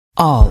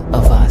All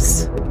of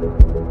us.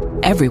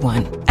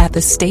 Everyone at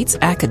the state's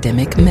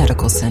academic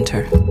medical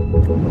center.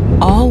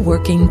 All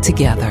working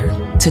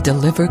together to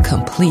deliver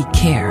complete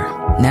care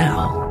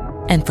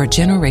now and for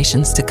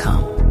generations to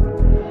come.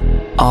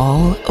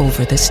 All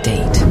over the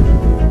state,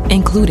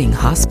 including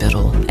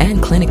hospital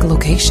and clinic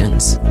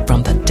locations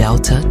from the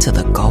Delta to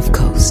the Gulf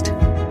Coast.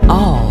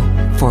 All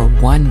for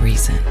one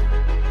reason.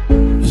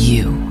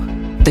 You,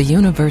 the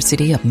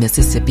University of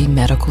Mississippi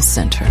Medical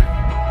Center.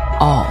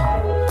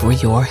 All for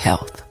your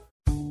health.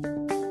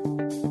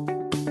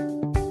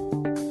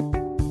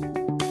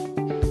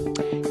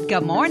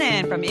 Good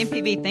morning from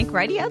MPB Think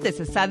Radio. This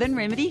is Southern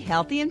Remedy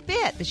Healthy and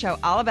Fit, the show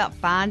all about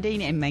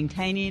finding and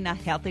maintaining a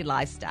healthy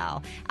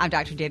lifestyle. I'm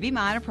Dr. Debbie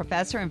Minor,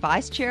 professor and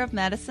vice chair of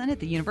medicine at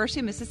the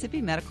University of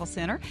Mississippi Medical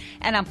Center,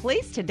 and I'm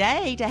pleased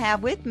today to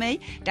have with me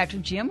Dr.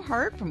 Jim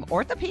Hurt from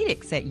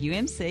Orthopedics at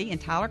UMC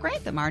and Tyler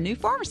Grantham, our new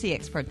pharmacy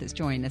expert that's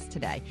joining us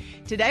today.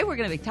 Today we're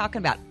going to be talking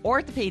about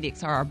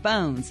orthopedics, or our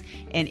bones,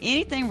 and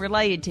anything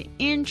related to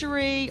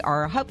injury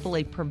or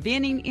hopefully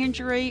preventing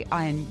injury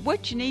and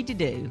what you need to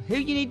do, who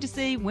you need to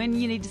see, when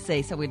you need to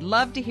see. So we'd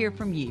love to hear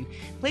from you.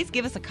 Please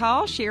give us a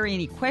call, share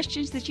any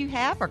questions that you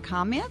have or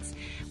comments.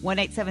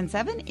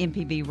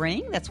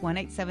 1-877-MPB-RING. That's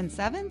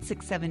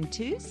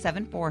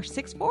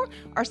 1-877-672-7464.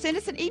 Or send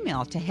us an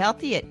email to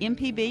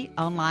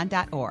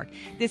healthy@mpbonline.org.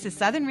 This is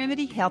Southern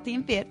Remedy Healthy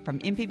and Fit from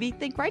MPB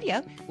Think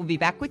Radio. We'll be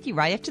back with you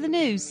right after the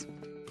news.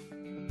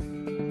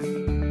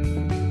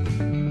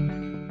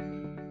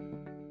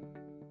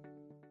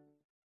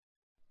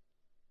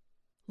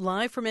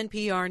 Live from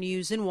NPR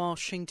News in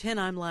Washington,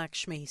 I'm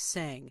Lakshmi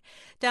Singh.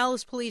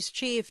 Dallas Police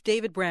Chief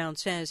David Brown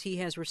says he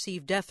has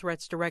received death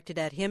threats directed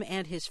at him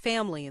and his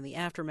family in the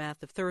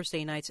aftermath of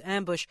Thursday night's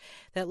ambush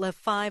that left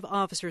 5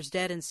 officers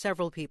dead and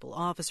several people,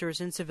 officers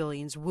and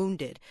civilians,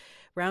 wounded.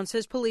 Brown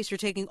says police are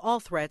taking all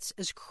threats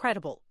as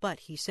credible,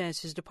 but he says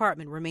his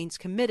department remains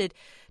committed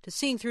to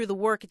seeing through the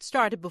work it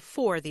started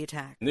before the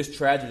attack. This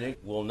tragedy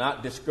will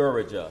not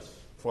discourage us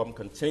from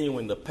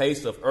continuing the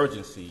pace of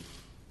urgency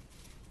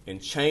in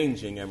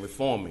changing and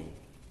reforming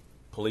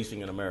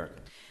policing in America.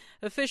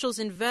 Officials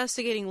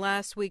investigating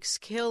last week's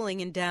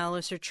killing in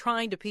Dallas are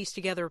trying to piece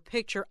together a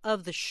picture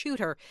of the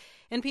shooter.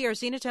 NPR's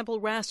Zena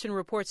Temple-Raston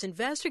reports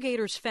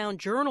investigators found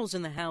journals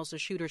in the house the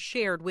shooter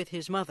shared with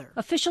his mother.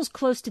 Officials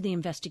close to the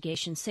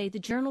investigation say the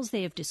journals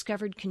they have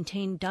discovered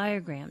contain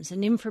diagrams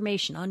and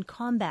information on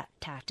combat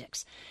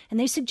tactics, and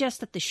they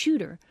suggest that the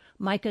shooter,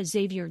 Micah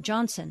Xavier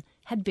Johnson,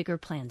 had bigger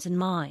plans in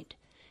mind.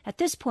 At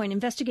this point,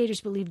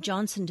 investigators believe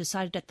Johnson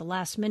decided at the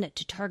last minute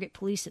to target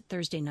police at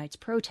Thursday night's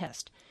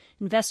protest.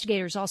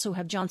 Investigators also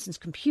have Johnson's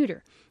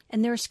computer,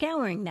 and they're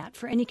scouring that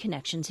for any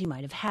connections he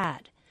might have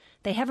had.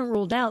 They haven't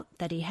ruled out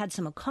that he had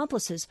some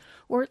accomplices,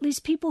 or at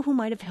least people who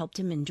might have helped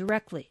him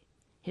indirectly.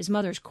 His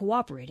mother's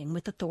cooperating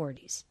with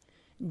authorities.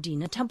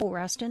 Dina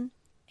Temple-Raston,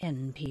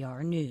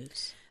 NPR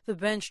News. The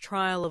bench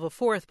trial of a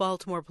 4th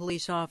Baltimore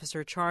police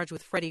officer charged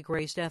with Freddie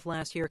Gray's death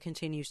last year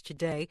continues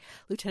today.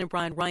 Lieutenant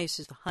Brian Rice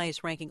is the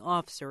highest-ranking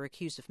officer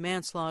accused of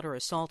manslaughter,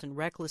 assault, and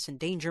reckless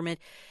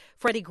endangerment.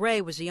 Freddie Gray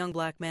was a young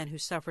black man who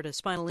suffered a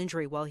spinal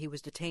injury while he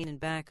was detained in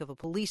back of a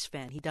police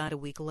van. He died a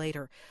week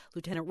later.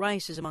 Lieutenant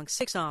Rice is among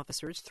 6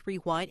 officers, 3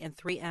 white and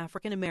 3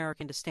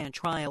 African-American, to stand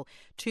trial.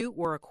 2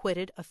 were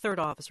acquitted. A 3rd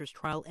officer's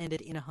trial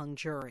ended in a hung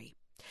jury.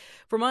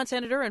 Vermont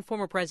Senator and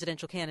former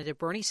presidential candidate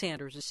Bernie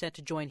Sanders is set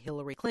to join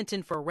Hillary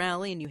Clinton for a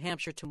rally in New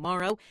Hampshire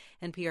tomorrow.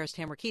 NPR's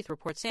Tamara Keith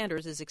reports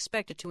Sanders is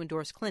expected to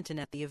endorse Clinton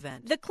at the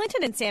event. The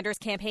Clinton and Sanders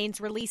campaigns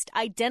released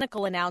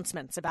identical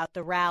announcements about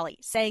the rally,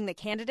 saying the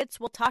candidates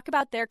will talk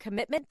about their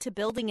commitment to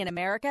building an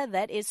America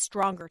that is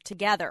stronger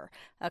together,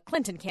 a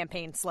Clinton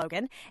campaign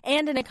slogan,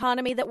 and an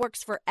economy that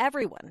works for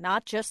everyone,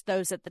 not just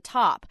those at the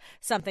top,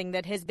 something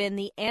that has been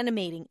the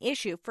animating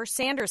issue for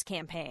Sanders'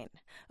 campaign.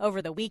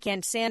 Over the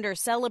weekend, Sanders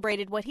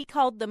celebrated what he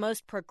called the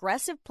most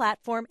progressive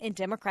platform in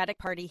Democratic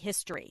Party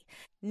history.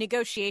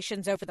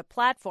 Negotiations over the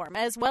platform,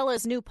 as well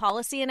as new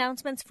policy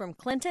announcements from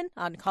Clinton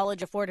on college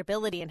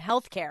affordability and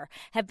health care,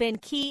 have been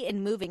key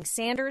in moving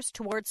Sanders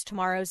towards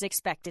tomorrow's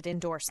expected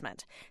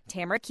endorsement.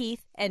 Tamara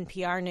Keith,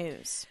 NPR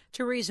News.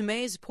 Theresa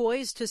May is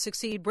poised to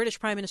succeed British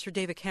Prime Minister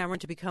David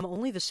Cameron to become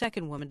only the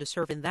 2nd woman to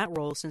serve in that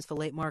role since the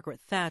late Margaret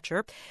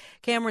Thatcher.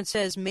 Cameron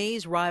says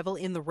May's rival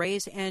in the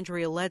race,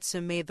 Andrea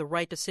Leadsom, made the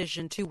right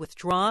decision to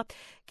withdraw.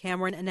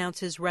 Cameron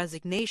announced his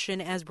resignation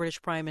as British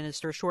Prime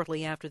Minister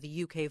shortly after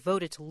the UK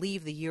voted to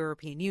leave the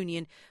European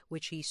Union,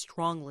 which he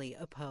strongly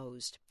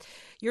opposed.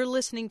 You're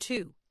listening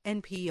to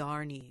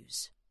NPR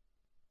News.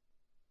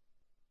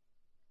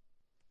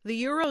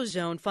 The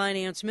Eurozone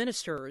finance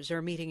ministers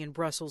are meeting in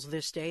Brussels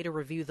this day to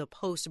review the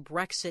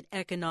post-Brexit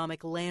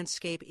economic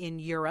landscape in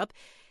Europe.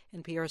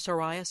 NPR's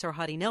Soraya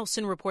Sarhadi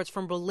Nelson reports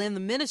from Berlin the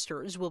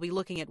ministers will be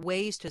looking at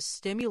ways to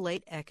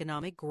stimulate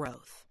economic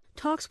growth.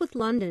 Talks with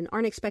London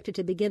aren't expected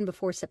to begin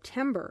before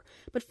September,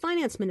 but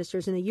finance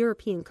ministers in the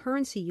European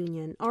Currency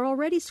Union are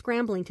already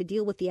scrambling to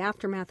deal with the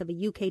aftermath of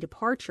a UK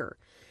departure.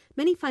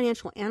 Many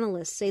financial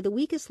analysts say the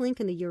weakest link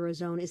in the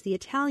Eurozone is the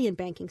Italian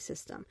banking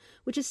system,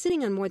 which is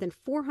sitting on more than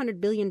 $400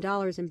 billion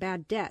in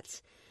bad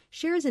debts.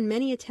 Shares in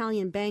many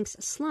Italian banks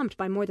slumped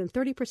by more than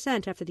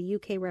 30% after the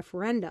UK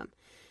referendum.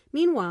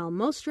 Meanwhile,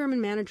 most German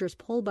managers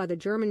polled by the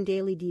German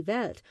daily Die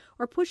Welt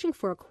are pushing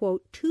for a,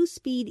 quote,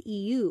 two-speed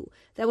EU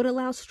that would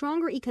allow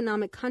stronger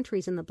economic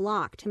countries in the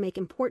bloc to make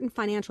important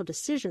financial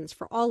decisions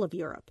for all of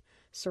Europe.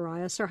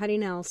 Soraya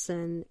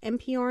Sarhadi-Nelson,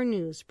 NPR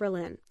News,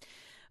 Berlin.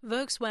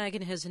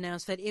 Volkswagen has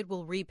announced that it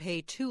will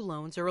repay 2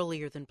 loans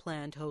earlier than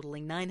planned,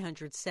 totaling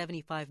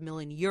 975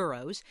 million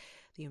euros.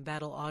 The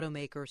embattled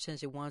automaker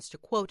says it wants to,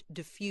 quote,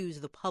 diffuse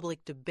the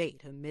public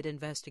debate amid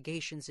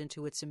investigations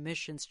into its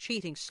emissions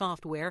cheating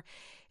software.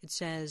 It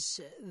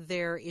says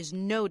there is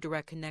no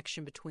direct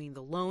connection between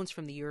the loans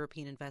from the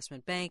European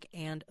Investment Bank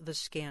and the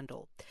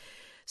scandal.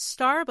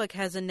 Starbucks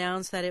has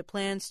announced that it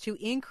plans to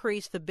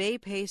increase the pay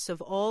pace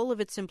of all of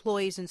its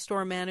employees and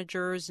store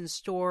managers in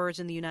stores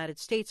in the United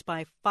States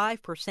by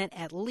 5%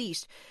 at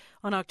least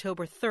on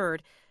October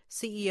 3rd.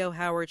 CEO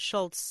Howard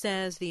Schultz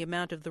says the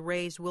amount of the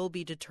raise will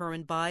be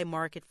determined by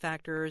market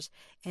factors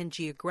and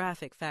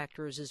geographic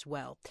factors as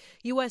well.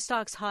 U.S.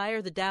 stocks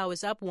higher. The Dow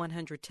is up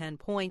 110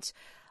 points.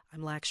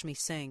 I'm Lakshmi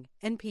Singh,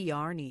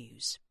 NPR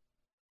News.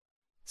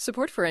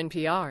 Support for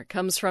NPR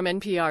comes from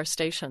NPR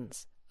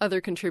stations.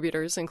 Other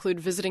contributors include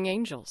Visiting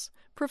Angels,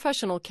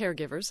 professional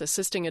caregivers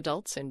assisting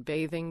adults in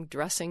bathing,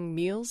 dressing,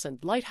 meals,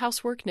 and light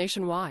housework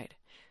nationwide.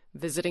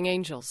 Visiting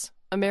Angels,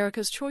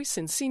 America's choice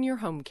in senior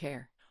home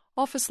care.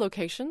 Office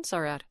locations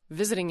are at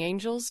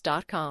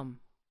visitingangels.com.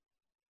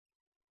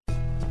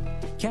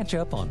 Catch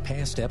up on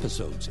past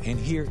episodes and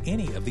hear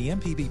any of the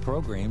MPB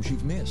programs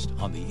you've missed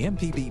on the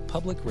MPB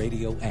Public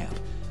Radio app.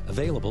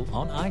 Available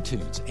on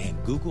iTunes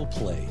and Google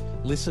Play.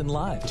 Listen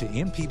live to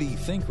MPB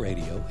Think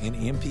Radio and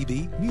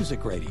MPB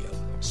Music Radio.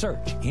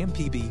 Search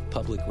MPB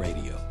Public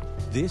Radio.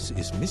 This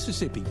is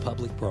Mississippi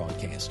Public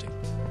Broadcasting.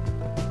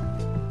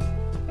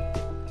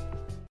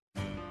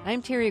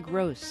 I'm Terry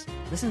Gross.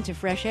 Listen to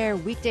Fresh Air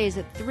weekdays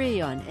at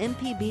 3 on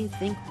MPB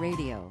Think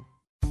Radio.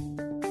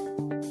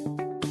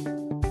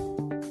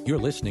 You're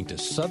listening to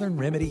Southern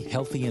Remedy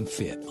Healthy and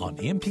Fit on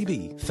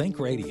MPB Think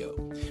Radio.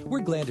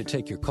 We're glad to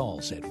take your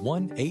calls at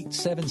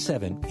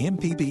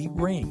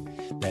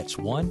 1-877-MPB-RING. That's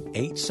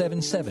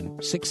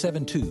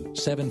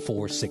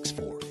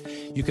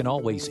 1-877-672-7464. You can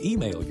always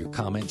email your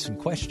comments and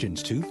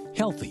questions to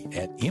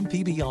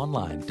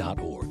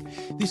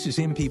healthy@mpbonline.org. This is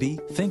MPB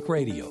Think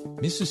Radio,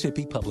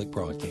 Mississippi Public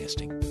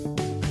Broadcasting.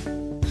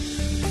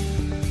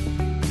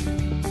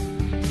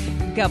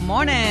 Good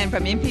morning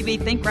from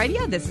MPB Think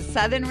Radio. This is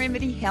Southern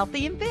Remedy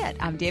Healthy and Fit.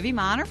 I'm Debbie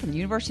Miner from the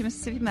University of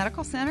Mississippi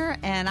Medical Center,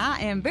 and I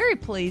am very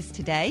pleased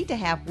today to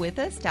have with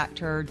us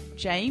Dr.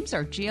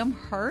 Jim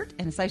Hurt,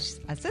 an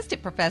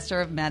assistant professor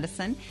of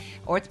medicine,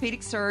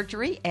 orthopedic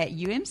surgery at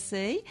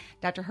UMC.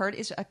 Dr. Hurt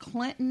is a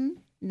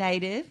Clinton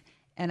native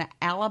and an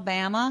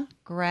Alabama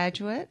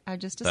graduate, I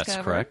just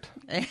discovered.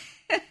 That's correct.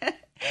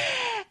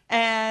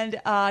 And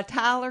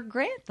Tyler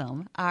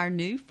Grantham, our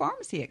new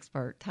pharmacy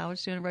expert.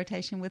 Tyler's doing a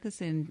rotation with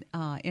us in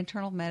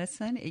internal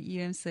medicine at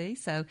UMC,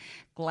 so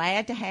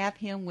glad to have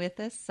him with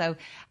us. So,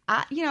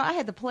 I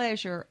had the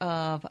pleasure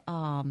of,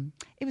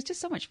 it was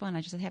just so much fun,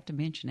 I just have to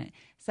mention it.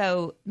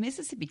 So,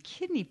 Mississippi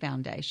Kidney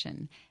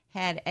Foundation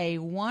had a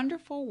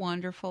wonderful,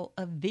 wonderful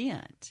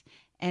event,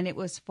 and it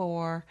was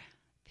for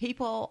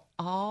people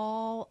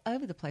all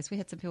over the place. We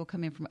had some people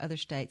come in from other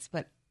states,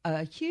 but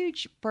a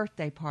huge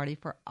birthday party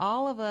for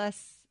all of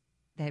us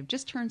that have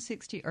just turned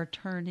 60 or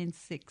turning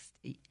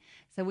 60.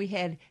 So we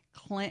had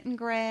Clinton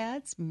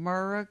grads,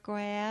 Murrah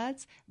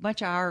grads, a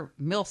bunch of our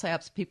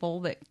Millsaps people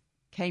that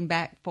came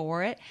back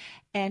for it,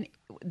 and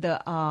the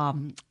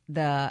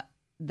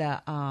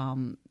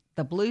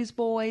Blues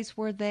Boys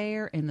were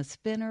there and the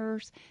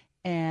Spinners.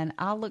 And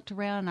I looked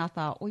around and I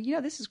thought, well,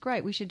 this is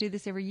great. We should do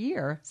this every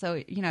year.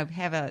 So,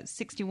 have a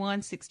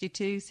 61,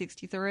 62,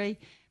 63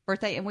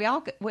 birthday. And we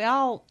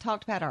all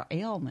talked about our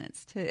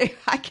ailments, too.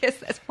 I guess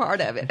that's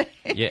part of it.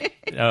 Yeah.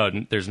 Oh,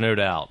 there's no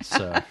doubt.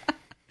 So.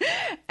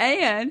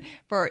 And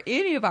for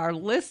any of our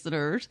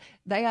listeners,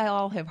 they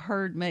all have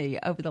heard me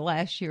over the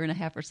last year and a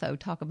half or so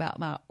talk about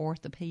my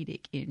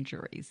orthopedic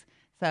injuries.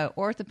 So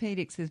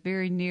orthopedics is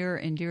very near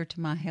and dear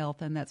to my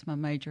health, and that's my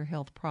major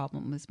health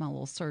problem is my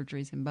little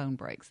surgeries and bone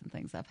breaks and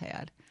things I've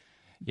had.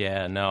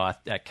 Yeah, no, I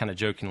kind of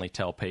jokingly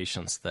tell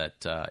patients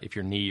that if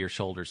your knee or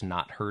shoulder's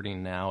not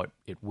hurting now,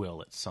 it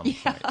will at some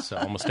point. So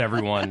almost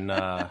everyone,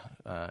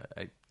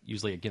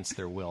 usually against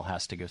their will,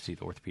 has to go see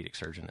the orthopedic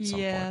surgeon at some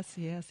point.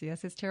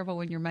 Yes. It's terrible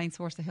when your main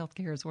source of health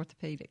care is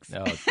orthopedics.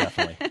 Oh,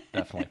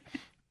 definitely.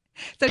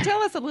 So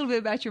tell us a little bit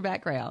about your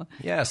background.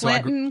 Yeah, so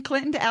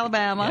Clinton to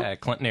Alabama. Yeah,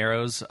 Clinton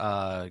Arrows.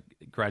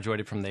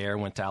 Graduated from there,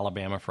 went to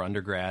Alabama for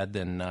undergrad,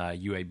 then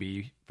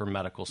UAB for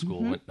medical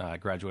school.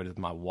 Graduated with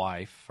my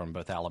wife from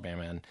both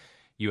Alabama and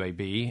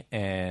UAB,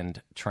 and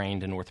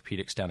trained in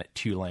orthopedics down at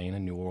Tulane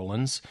in New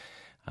Orleans.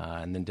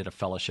 And then did a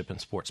fellowship in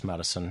sports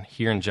medicine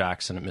here in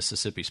Jackson at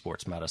Mississippi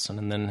Sports Medicine,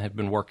 and then have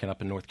been working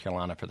up in North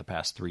Carolina for the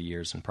past 3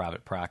 years in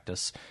private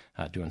practice,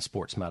 doing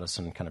sports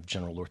medicine, kind of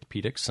general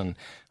orthopedics. And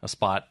a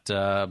spot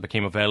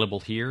became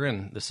available here,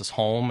 and this is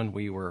home, and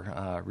we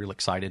were real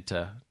excited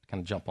to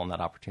kind of jump on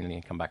that opportunity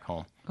and come back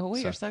home. Well,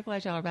 we are so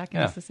glad y'all are back in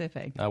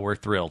Mississippi. We're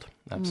thrilled.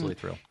 Absolutely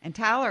thrilled. And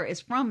Tyler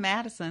is from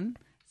Madison,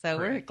 so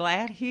we're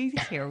glad he's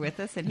here with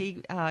us. And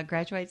he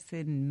graduates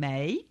in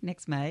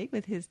next May,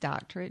 with his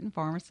doctorate in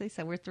pharmacy.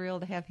 So we're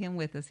thrilled to have him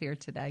with us here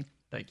today.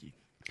 Thank you.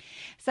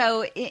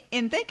 So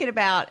in thinking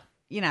about,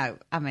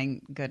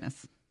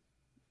 goodness,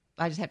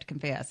 I just have to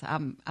confess,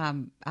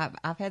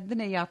 I've had the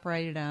knee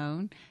operated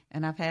on,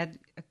 and I've had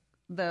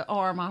the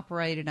arm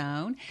operated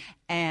on,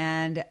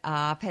 and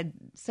I've had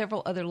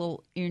several other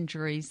little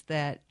injuries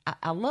that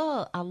I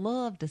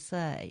love to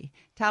say.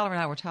 Tyler and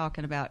I were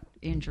talking about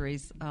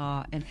injuries,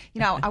 and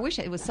I wish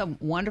it was some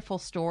wonderful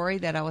story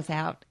that I was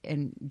out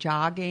and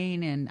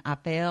jogging and I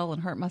fell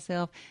and hurt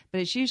myself, but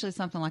it's usually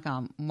something like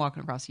I'm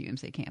walking across the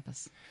UMC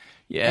campus.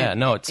 Yeah,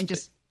 and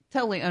just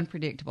totally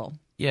unpredictable.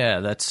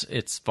 Yeah,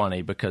 it's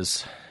funny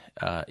because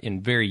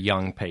in very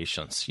young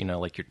patients,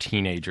 like your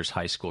teenagers,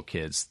 high school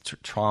kids,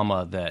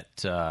 trauma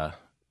that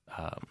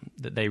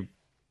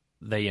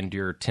they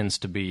endure tends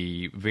to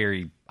be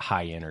very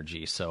high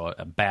energy. So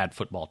a bad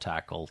football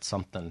tackle,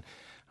 something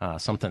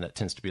that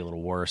tends to be a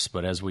little worse.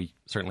 But as we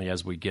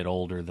get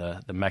older,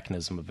 the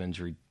mechanism of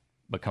injury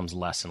becomes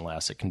less and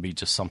less. It can be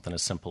just something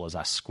as simple as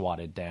I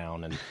squatted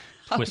down and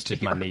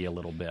twisted my knee a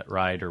little bit,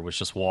 right? Or was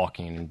just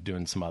walking and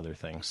doing some other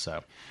things.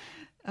 So.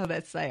 Oh,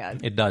 that's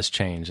sad. It does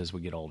change as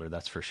we get older,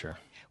 that's for sure.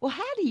 Well,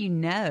 how do you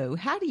know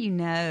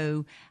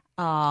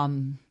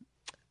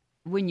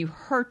when you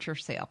hurt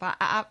yourself?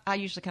 I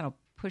usually kind of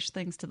push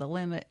things to the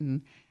limit,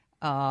 and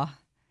of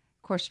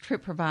course,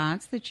 Trip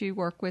Provides that you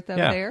work with over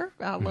there.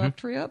 I love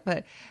Trip,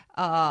 but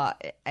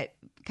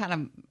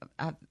I'm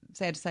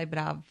sad to say, but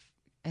I've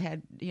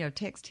had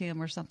text him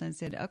or something and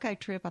said, "Okay,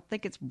 Trip, I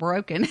think it's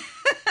broken."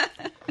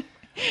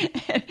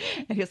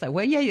 And he'll say,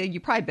 "Well, yeah, you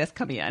probably best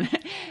come in."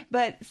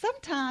 But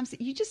sometimes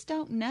you just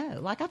don't know.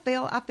 Like I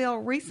fell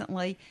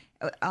recently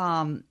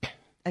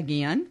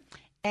again,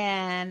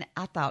 and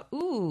I thought,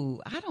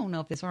 "Ooh, I don't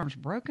know if this arm's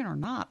broken or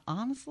not,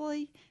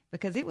 honestly,"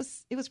 because it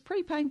was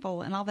pretty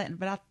painful and all that.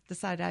 But I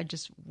decided I'd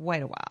just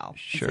wait a while.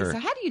 Sure. So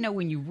how do you know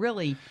when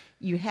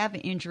you have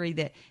an injury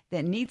that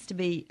needs to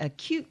be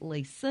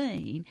acutely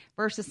seen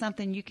versus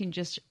something you can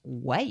just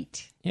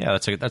wait? Yeah,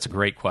 that's a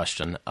great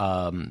question.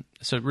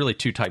 So really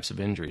two types of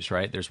injuries,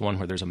 right? There's one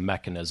where there's a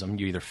mechanism.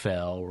 You either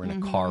fell or in a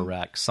car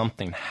wreck,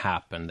 something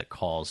happened that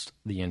caused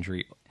the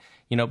injury,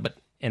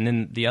 and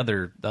then the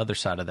other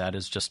side of that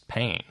is just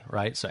pain,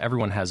 right? So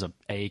everyone has a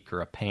ache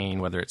or a pain,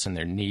 whether it's in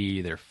their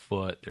knee, their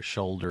foot, their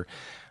shoulder.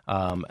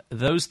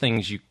 Those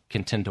things you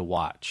can tend to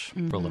watch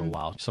for a little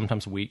while,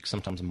 sometimes weeks,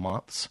 sometimes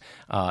months,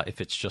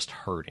 if it's just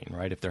hurting,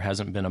 right? If there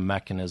hasn't been a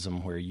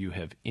mechanism where you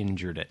have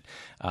injured it.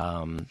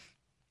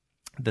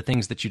 The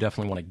things that you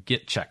definitely want to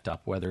get checked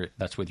up, whether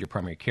that's with your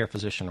primary care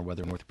physician or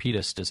whether an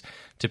orthopedist, is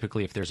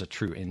typically if there's a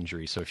true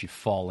injury. So if you've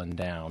fallen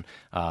down,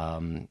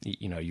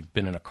 you've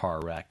been in a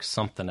car wreck,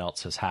 something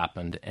else has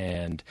happened,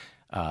 and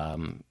there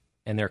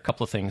are a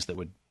couple of things that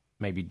would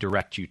maybe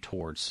direct you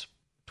towards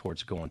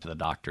going to the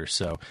doctor.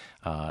 So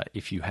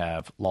if you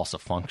have loss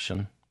of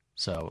function,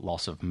 so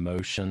loss of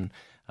motion,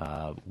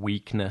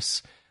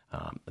 weakness,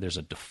 there's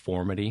a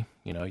deformity,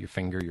 your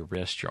finger, your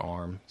wrist, your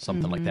arm,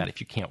 something like that. If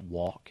you can't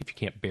walk, if you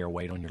can't bear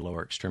weight on your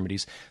lower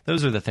extremities,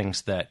 those are the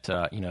things that,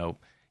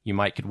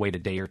 you could wait a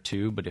day or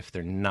two, but if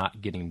they're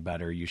not getting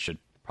better, you should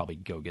probably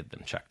go get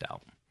them checked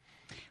out.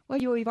 Well,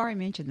 we've already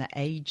mentioned the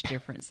age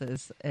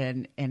differences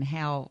and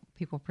how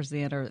people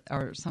present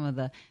or some of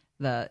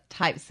the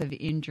types of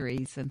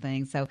injuries and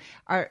things. So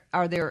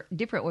are there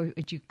different,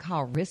 what you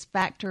call risk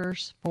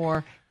factors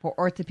for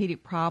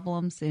orthopedic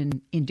problems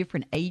in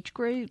different age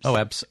groups? Oh,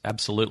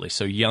 absolutely.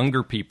 So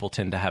younger people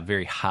tend to have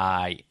very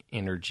high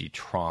energy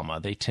trauma.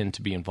 They tend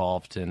to be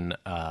involved in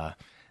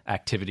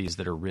activities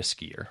that are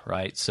riskier,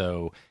 right?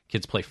 So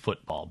kids play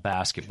football,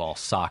 basketball,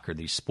 soccer,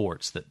 these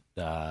sports that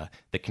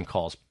can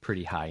cause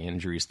pretty high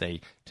injuries. They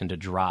tend to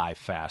drive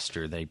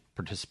faster. They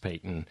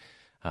participate in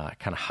kind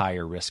of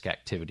higher risk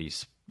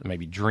activities,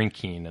 maybe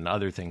drinking and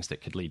other things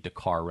that could lead to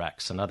car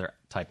wrecks and other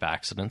type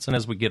accidents. And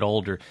as we get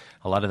older,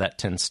 a lot of that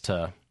tends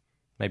to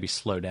maybe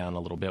slow down a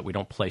little bit. We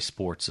don't play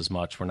sports as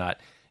much. We're not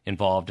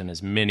involved in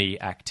as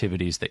many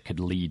activities that could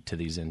lead to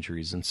these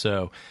injuries. And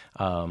so,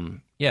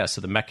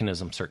 so the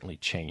mechanism certainly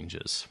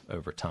changes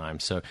over time.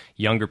 So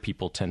younger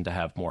people tend to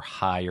have more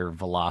higher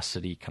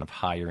velocity, kind of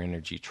higher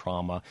energy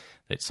trauma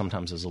that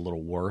sometimes is a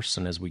little worse.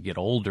 And as we get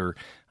older,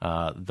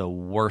 the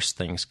worst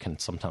things can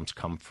sometimes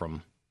come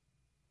from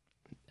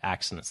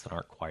accidents that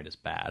aren't quite as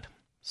bad.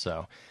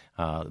 So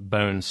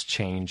bones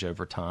change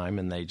over time,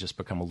 and they just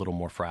become a little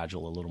more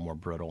fragile, a little more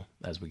brittle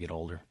as we get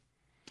older.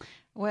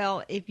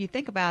 Well, if you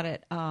think about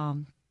it,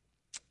 I'll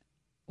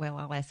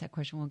ask that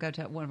question. We'll go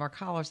to one of our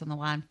callers on the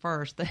line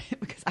first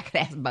because I could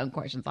ask bone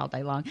questions all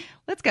day long.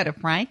 Let's go to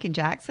Frank in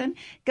Jackson.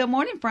 Good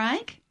morning,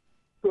 Frank.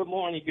 Good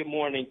morning. Good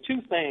morning.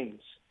 Two things.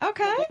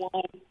 Okay. Number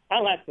one, I'd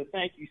like to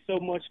thank you so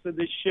much for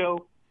this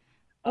show.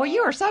 Well,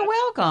 you are so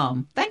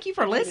welcome. Thank you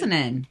for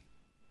listening.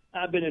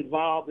 I've been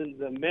involved in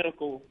the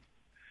medical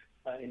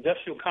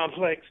industrial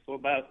complex for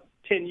about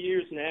 10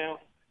 years now,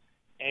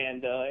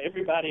 And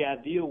everybody I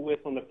deal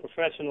with on the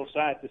professional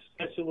side, the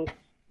specialists,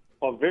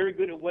 are very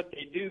good at what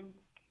they do.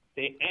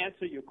 They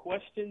answer your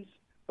questions,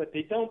 but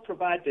they don't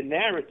provide the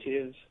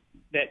narratives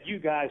that you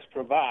guys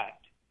provide.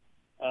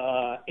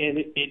 And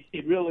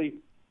it really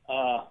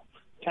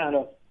kind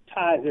of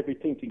ties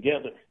everything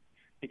together,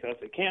 because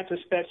the cancer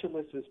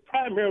specialist is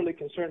primarily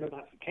concerned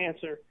about the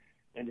cancer,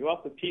 and the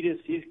orthopedist,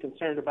 he's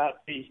concerned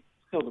about the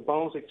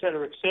bones, et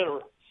cetera, et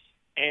cetera.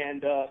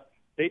 And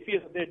they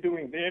feel that they're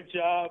doing their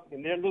job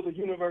in their little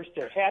universe.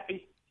 They're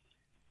happy.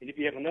 And if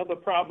you have another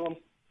problem,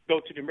 go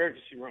to the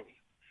emergency room.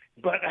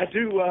 But I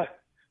do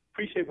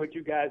appreciate what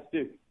you guys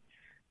do.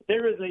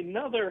 There is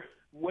another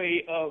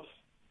way of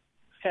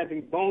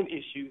having bone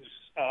issues.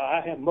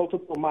 I have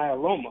multiple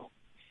myeloma,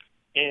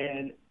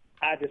 and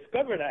I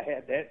discovered I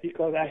had that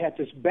because I had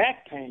this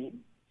back pain,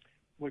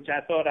 which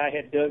I thought I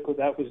had done because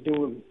I was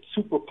doing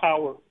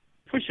superpower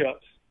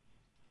push-ups.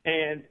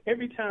 And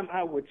every time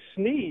I would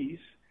sneeze,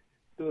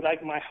 it was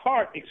like my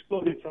heart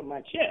exploded from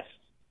my chest.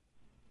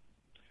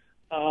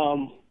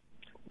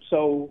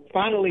 So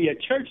finally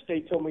at church, they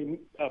told me,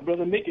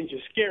 Brother Mickens,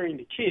 you're scaring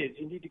the kids.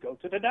 You need to go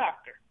to the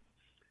doctor.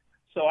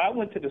 So I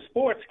went to the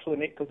sports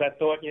clinic because I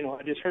thought,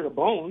 I just hurt a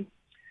bone.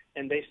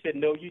 And they said,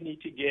 no, you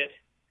need to get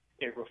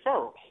a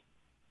referral.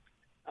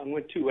 I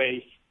went to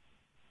a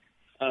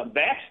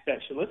back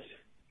specialist,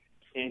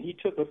 and he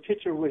took a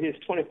picture with his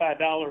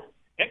 $25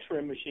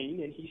 X-ray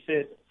machine, and he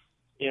said,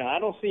 I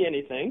don't see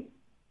anything,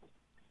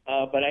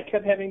 but I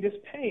kept having this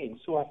pain.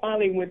 So I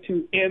finally went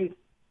to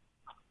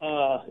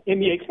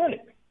MEA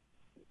Clinic,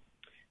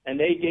 and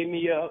they gave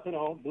me a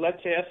blood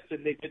test,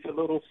 and they did a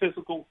little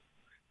physical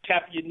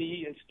tap your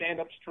knee and stand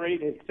up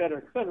straight, et cetera,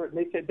 et cetera. And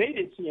they said they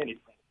didn't see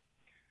anything.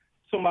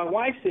 So my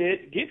wife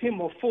said, give him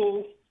a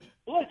full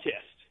blood test.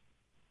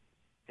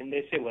 And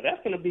they said, well,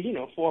 that's going to be,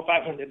 $400 or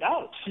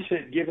 $500. She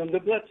said, give him the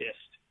blood test.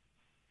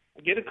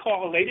 I get a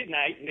call late at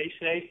night, and they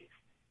say,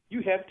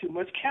 you have too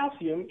much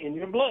calcium in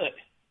your blood.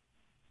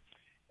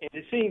 And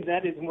it seems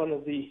that is one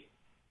of the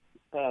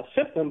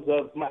symptoms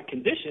of my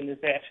condition, is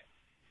that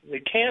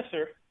the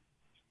cancer,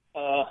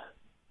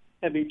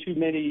 having too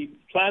many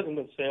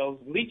plasma cells,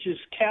 leaches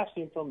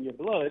calcium from your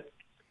blood.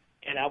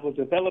 And I was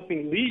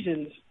developing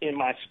lesions in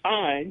my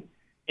spine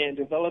and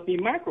developing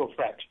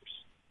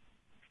microfractures.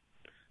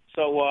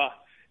 So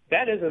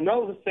that is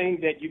another thing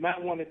that you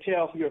might want to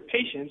tell your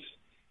patients,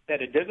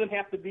 that it doesn't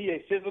have to be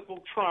a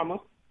physical trauma.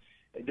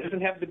 It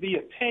doesn't have to be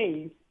a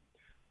pain,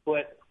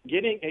 but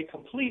getting a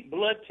complete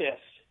blood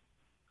test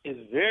is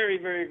very,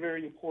 very,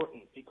 very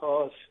important,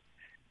 because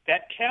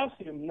that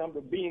calcium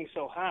number being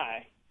so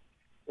high,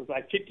 was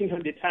like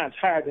 1,500 times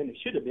higher than it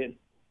should have been,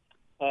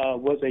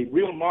 was a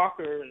real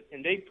marker,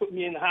 and they put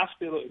me in the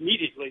hospital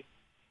immediately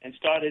and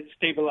started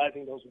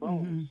stabilizing those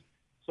bones. Mm-hmm.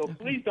 So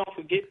please don't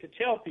forget to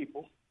tell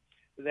people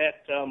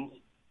that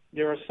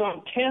there are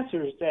some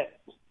cancers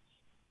that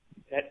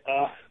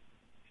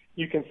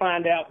you can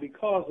find out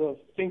because of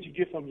things you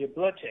get from your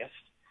blood test,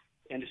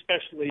 and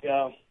especially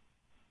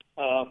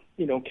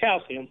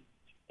calcium.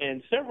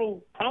 And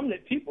several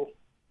prominent people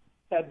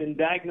have been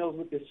diagnosed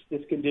with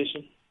this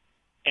condition,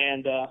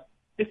 and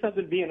this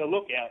doesn't be on a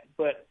lookout.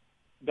 But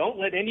don't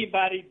let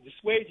anybody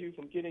dissuade you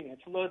from getting a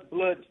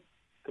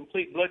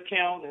complete blood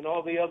count, and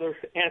all the other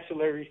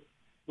ancillary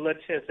blood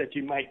tests that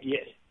you might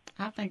get.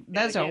 I think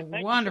those are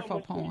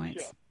wonderful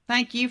points.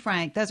 Thank you,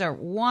 Frank. Those are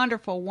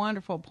wonderful,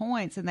 wonderful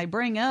points, and they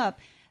bring up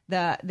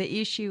the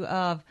issue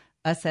of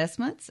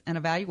assessments and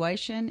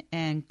evaluation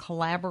and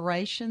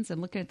collaborations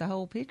and looking at the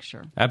whole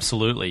picture.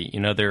 Absolutely.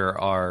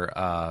 There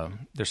are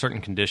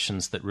certain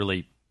conditions that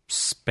really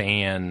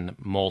span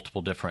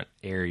multiple different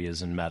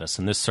areas in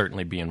medicine, this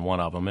certainly being one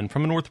of them. And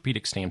from an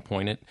orthopedic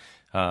standpoint,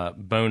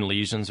 bone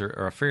lesions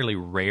are a fairly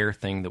rare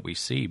thing that we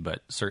see,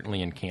 but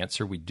certainly in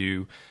cancer we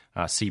do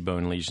see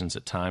bone lesions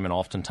at time, and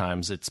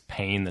oftentimes it's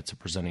pain that's a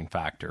presenting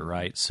factor,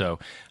 right? So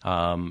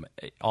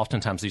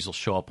oftentimes these will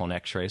show up on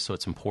x-rays, so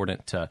it's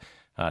important to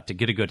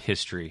get a good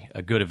history,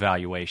 a good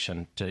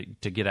evaluation, to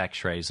get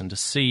x-rays and to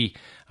see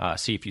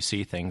if you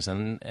see things.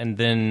 And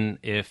then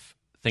if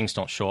things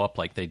don't show up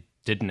like they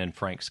didn't in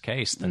Frank's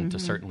case, then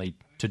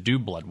to do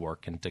blood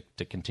work and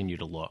to continue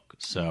to look.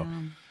 So,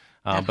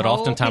 but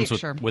oftentimes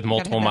with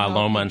multiple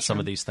myeloma and some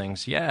of these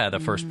things,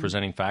 the first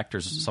presenting factor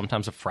is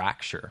sometimes a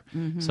fracture.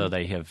 So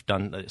they have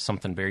done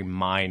something very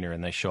minor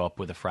and they show up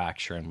with a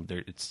fracture, and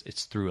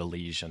it's through a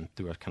lesion,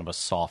 through a kind of a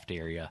soft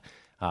area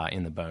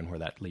in the bone where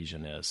that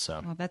lesion is.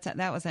 So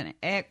that was an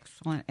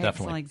excellent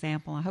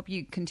example. I hope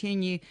you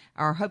continue,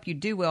 or hope you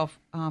do well,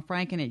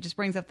 Frank. And it just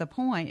brings up the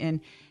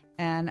point.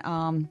 And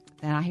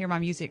I hear my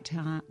music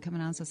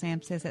coming on, so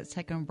Sam says that's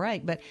taking a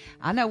break. But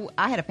I know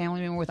I had a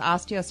family member with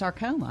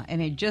osteosarcoma,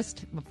 and it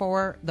just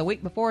the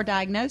week before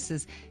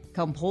diagnosis,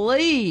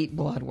 complete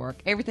blood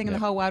work, everything in the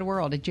whole wide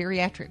world, a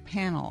geriatric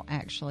panel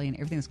actually, and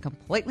everything was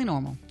completely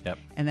normal. Yep.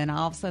 And then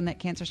all of a sudden that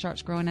cancer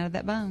starts growing out of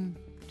that bone.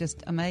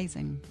 Just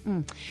amazing.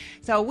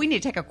 So we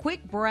need to take a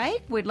quick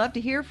break. We'd love to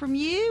hear from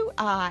you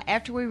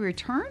after we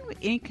return with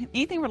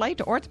anything related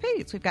to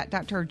orthopedics. We've got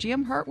Dr.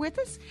 Jim Hurt with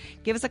us.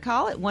 Give us a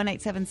call at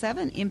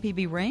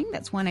 1-877-MPB-RING.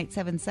 That's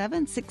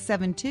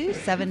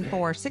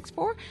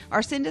 1-877-672-7464.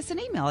 Or send us an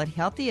email at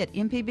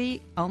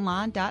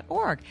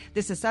healthy@mpbonline.org.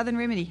 This is Southern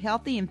Remedy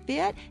Healthy and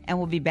Fit, and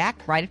we'll be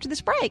back right after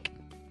this break.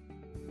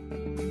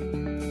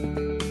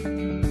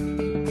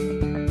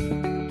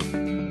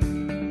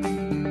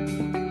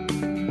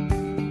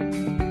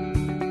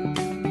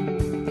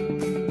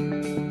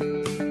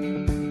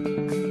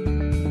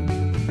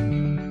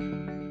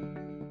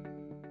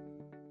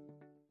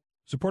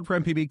 Support for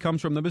MPB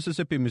comes from the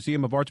Mississippi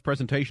Museum of Art's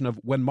presentation of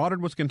When Modern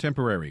Was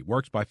Contemporary,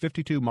 works by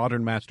 52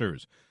 modern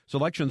masters.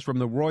 Selections from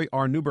the Roy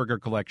R. Neuberger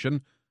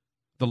collection,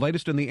 the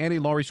latest in the Annie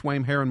Laurie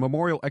Swaim Heron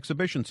Memorial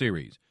Exhibition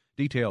Series.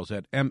 Details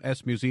at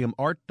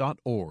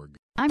msmuseumart.org.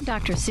 I'm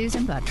Dr.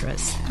 Susan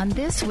Buttress. On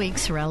this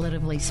week's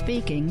Relatively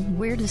Speaking,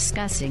 we're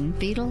discussing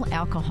fetal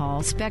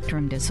alcohol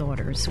spectrum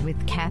disorders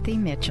with Kathy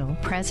Mitchell,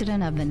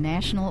 president of the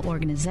National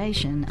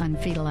Organization on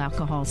Fetal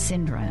Alcohol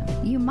Syndrome.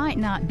 You might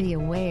not be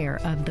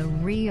aware of the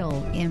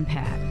real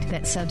impact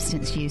that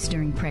substance use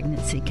during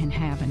pregnancy can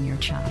have on your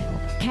child.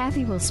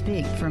 Kathy will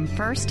speak from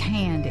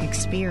first-hand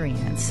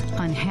experience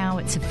on how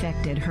it's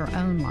affected her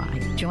own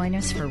life. Join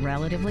us for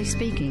Relatively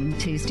Speaking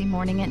Tuesday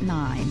morning at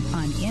 9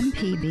 on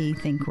MPB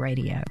Think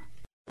Radio.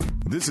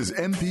 This is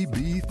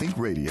MPB Think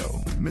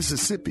Radio,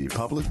 Mississippi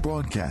Public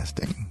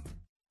Broadcasting.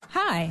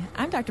 Hi,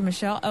 I'm Dr.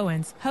 Michelle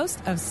Owens, host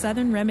of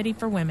Southern Remedy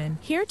for Women,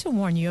 here to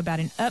warn you about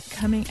an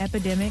upcoming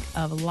epidemic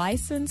of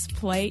license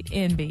plate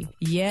envy.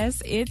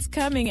 Yes, it's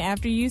coming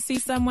after you see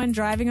someone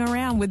driving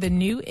around with the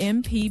new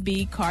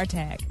MPB car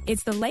tag.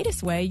 It's the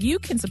latest way you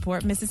can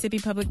support Mississippi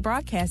Public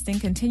Broadcasting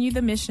continue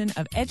the mission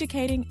of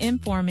educating,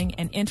 informing,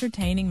 and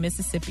entertaining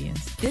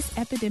Mississippians. This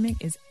epidemic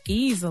is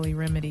easily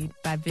remedied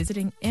by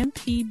visiting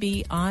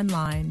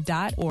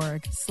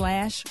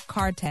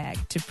mpbonline.org/car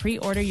tag to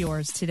pre-order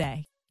yours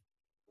today.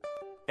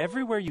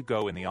 Everywhere you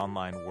go in the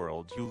online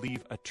world, you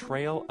leave a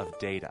trail of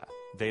data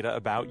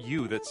about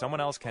you that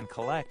someone else can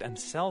collect and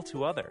sell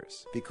to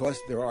others. Because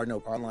there are no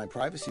online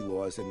privacy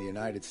laws in the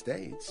United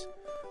States,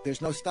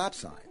 there's no stop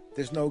sign.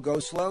 There's no go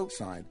slow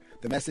sign.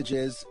 The message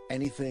is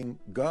anything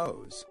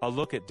goes. A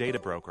look at data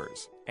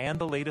brokers and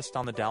the latest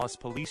on the Dallas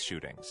police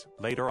shootings.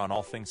 Later on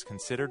All Things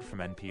Considered from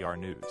NPR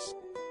News.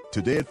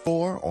 Today at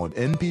 4 on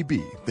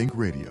MPB Think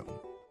Radio.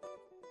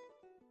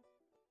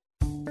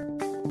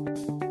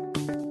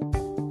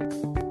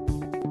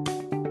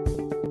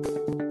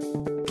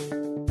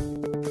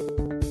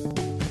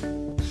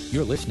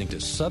 You're listening to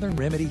Southern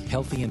Remedy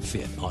Healthy and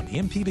Fit on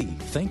MPB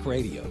Think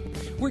Radio.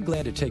 We're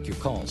glad to take your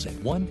calls at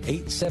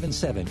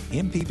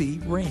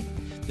 1-877-MPB-RING.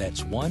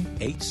 That's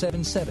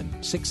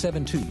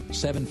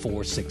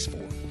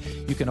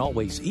 1-877-672-7464. You can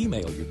always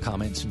email your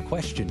comments and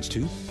questions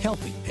to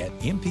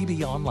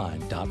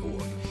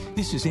healthy@mpbonline.org.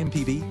 This is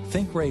MPB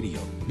Think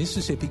Radio,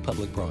 Mississippi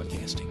Public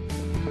Broadcasting.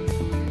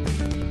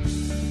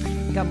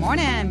 Good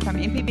morning from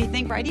MPB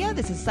Think Radio.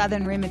 This is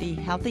Southern Remedy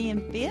Healthy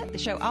and Fit, the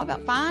show all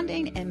about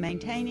finding and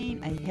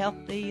maintaining a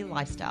healthy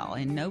lifestyle,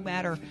 and no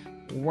matter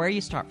where you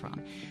start from.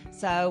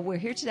 So we're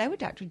here today with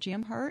Dr.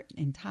 Jim Hurt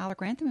and Tyler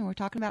Grantham, and we're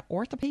talking about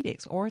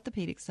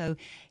orthopedics. So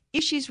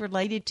issues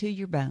related to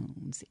your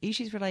bones,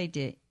 issues related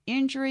to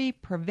injury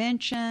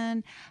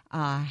prevention,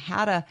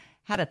 how to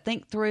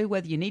think through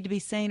whether you need to be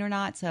seen or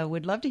not. So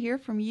we'd love to hear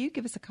from you.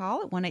 Give us a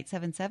call at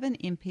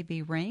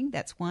 1-877-MPB-RING.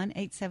 That's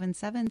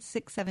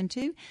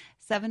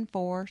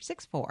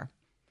 1-877-672-7464.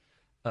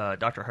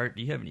 Dr. Hurt,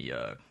 do you have any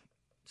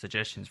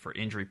suggestions for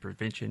injury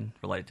prevention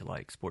related to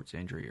like sports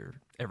injury or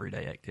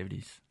everyday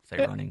activities, say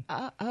running?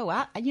 I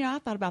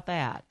thought about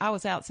that. I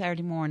was out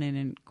Saturday morning,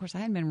 and of course I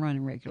hadn't been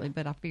running regularly,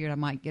 but I figured I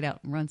might get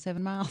out and run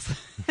 7 miles.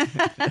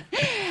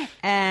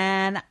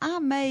 And I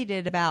made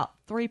it about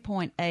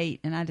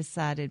 3.8, and I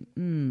decided,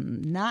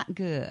 not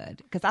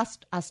good, because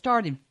I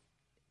started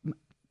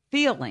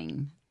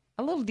feeling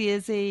a little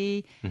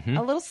dizzy,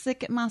 a little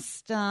sick at my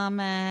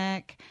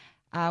stomach.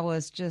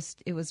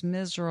 It was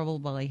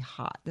miserably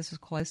hot. This was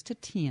close to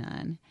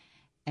 10,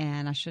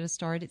 and I should have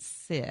started at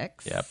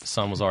 6. Yep, the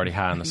sun was already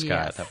high in the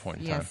sky at that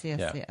point in time.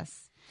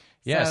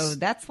 Yes. So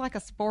that's like a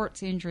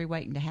sports injury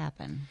waiting to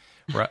happen.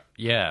 Right.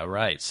 Yeah.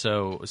 Right.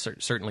 So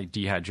certainly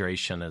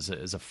dehydration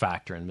is a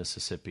factor in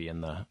Mississippi in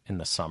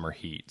the summer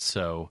heat.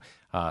 So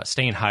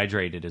staying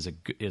hydrated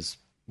is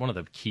one of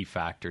the key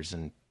factors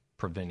in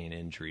preventing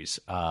injuries,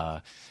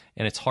 and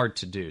it's hard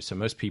to do. So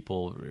most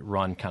people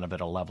run kind of at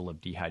a level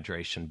of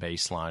dehydration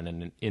baseline,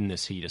 and in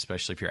this heat,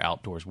 especially if you're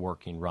outdoors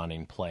working,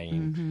 running,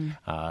 playing,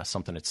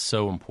 something that's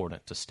so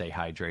important to stay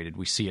hydrated.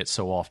 We see it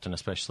so often,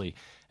 especially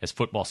as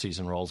football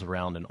season rolls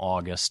around in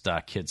August,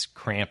 kids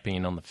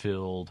cramping on the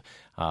field,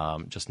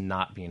 just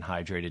not being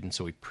hydrated. And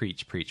so we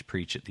preach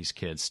at these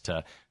kids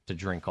to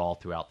drink all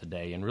throughout the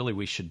day. And really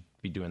we should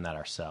be doing that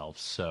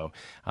ourselves. So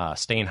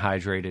staying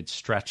hydrated,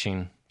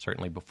 stretching,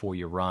 certainly before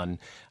you run,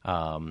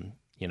 and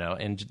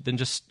then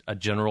just a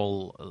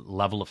general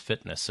level of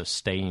fitness, so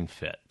staying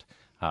fit.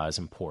 is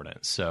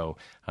important. So,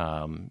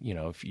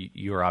 if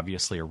you're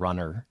obviously a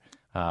runner,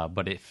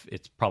 but if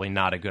it's probably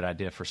not a good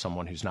idea for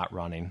someone who's not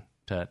running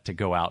to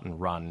go out and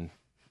run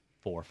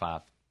 4,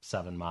 5,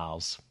 7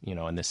 miles,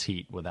 in this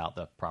heat without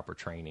the proper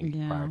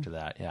training prior to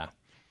that. Yeah.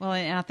 Well,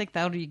 and I think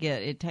the older you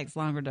get, it takes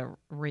longer to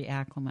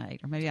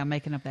reacclimate. Or maybe I'm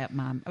making up that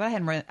mind. But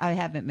I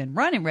haven't been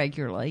running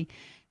regularly,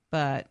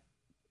 but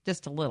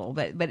just a little.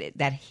 But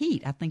that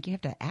heat, I think you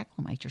have to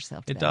acclimate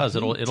yourself to it that does.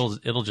 heat.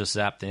 It'll just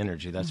zap the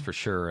energy, that's for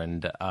sure.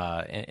 And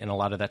a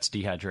lot of that's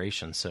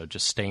dehydration. So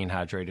just staying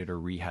hydrated or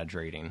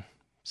rehydrating.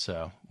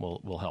 So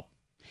will help.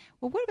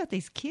 Well, what about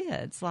these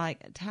kids?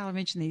 Like Tyler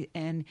mentioned,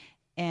 and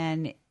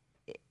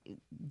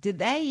did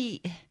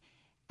they?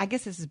 I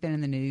guess this has been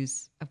in the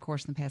news, of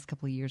course, in the past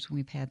couple of years when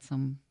we've had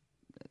some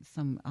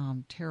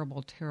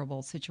terrible,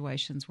 terrible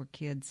situations where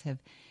kids have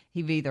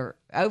either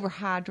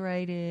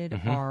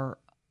overhydrated or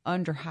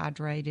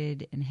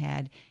underhydrated and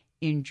had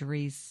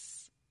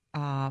injuries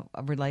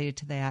related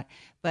to that.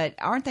 But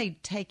aren't they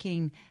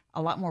taking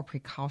a lot more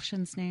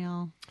precautions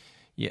now?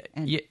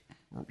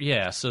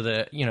 Yeah. So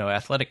the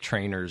athletic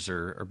trainers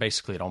are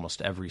basically at almost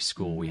every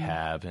school we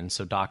have, and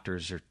so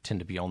doctors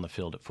tend to be on the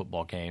field at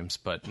football games,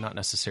 but not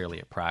necessarily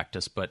at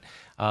practice. But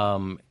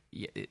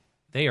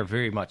they are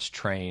very much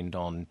trained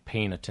on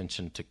paying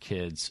attention to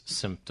kids'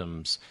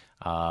 symptoms.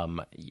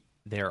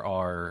 There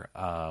are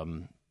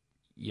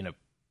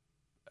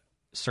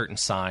certain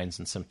signs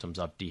and symptoms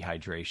of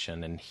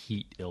dehydration and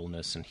heat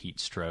illness and heat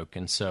stroke.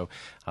 And so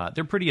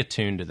they're pretty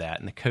attuned to that.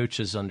 And the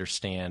coaches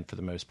understand, for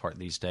the most part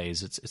these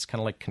days, it's kind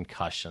of like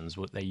concussions.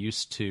 What they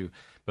used to,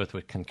 both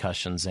with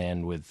concussions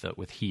and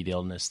with heat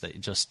illness,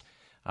 that just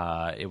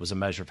it was a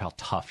measure of how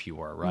tough you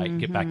were, right?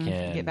 Get back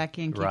in, keep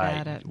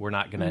at it. We're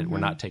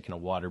not taking a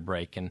water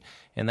break, and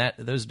that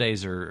those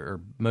days are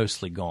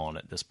mostly gone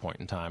at this point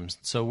in time.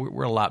 So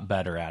we're a lot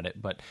better at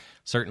it. But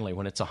certainly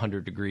when it's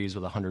 100 degrees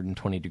with a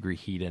 120 degree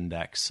heat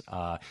index,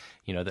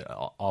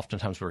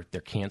 oftentimes they're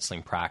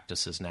canceling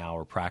practices now,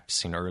 or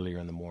practicing earlier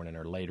in the morning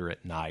or later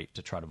at night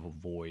to try to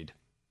avoid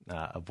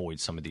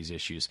some of these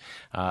issues.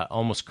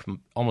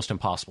 Almost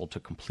impossible to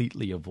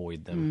completely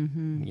avoid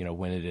them,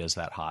 when it is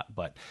that hot.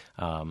 But,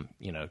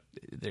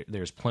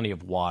 there's plenty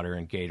of water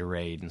and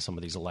Gatorade and some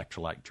of these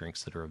electrolyte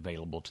drinks that are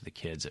available to the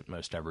kids at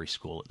most every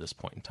school at this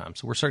point in time.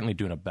 So we're certainly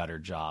doing a better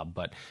job,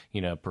 but,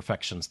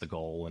 perfection's the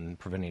goal and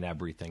preventing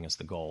everything is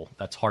the goal.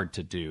 That's hard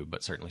to do,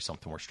 but certainly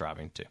something we're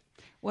striving to.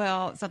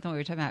 Well, something we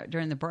were talking about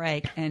during the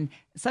break, and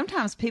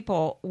sometimes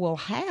people will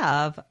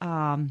have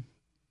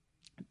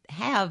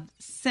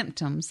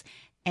symptoms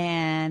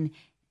and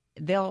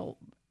they'll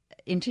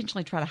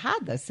intentionally try to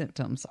hide those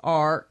symptoms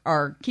or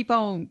keep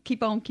on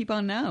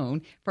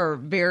known for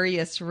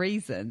various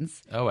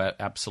reasons. Oh,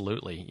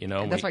 absolutely.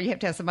 And that's why you have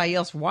to have somebody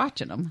else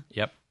watching them.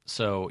 Yep.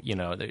 So,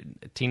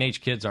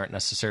 teenage kids aren't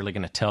necessarily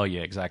going to tell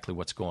you exactly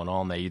what's going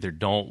on. They either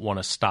don't want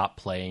to stop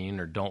playing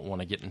or don't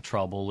want to get in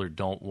trouble or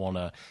don't want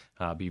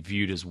to be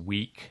viewed as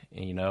weak,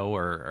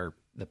 or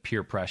the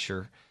peer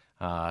pressure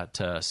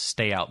to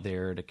stay out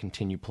there, to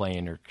continue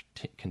playing or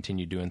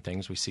continue doing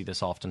things. We see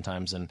this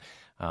oftentimes in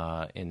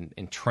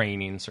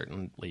training,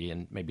 certainly,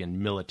 and maybe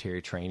in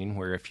military training,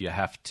 where if you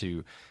have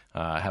to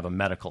have a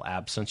medical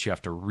absence, you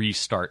have to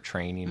restart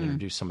training and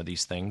do some of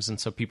these things. And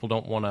so people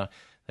don't want to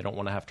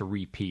have to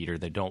repeat, or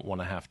they don't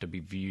want to have to be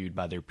viewed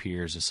by their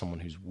peers as someone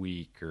who's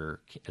weak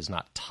or is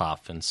not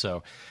tough. And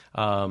so,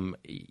 I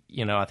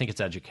think it's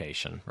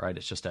education, right?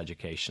 It's just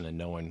education and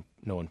knowing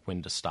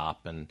when to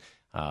stop and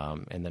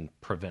then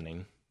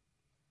preventing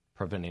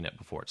it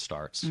before it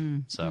starts.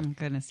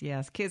 Goodness,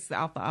 yes. Kids,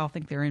 I'll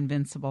think they're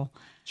invincible.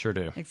 Sure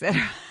do. Etc.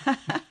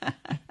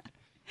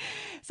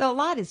 So a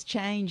lot has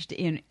changed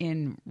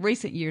in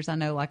recent years. I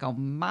know, like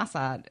on my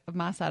side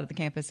of the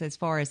campus, as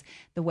far as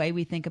the way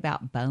we think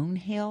about bone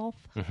health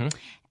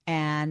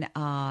and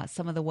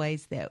some of the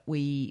ways that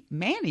we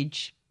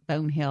manage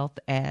bone health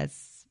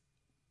as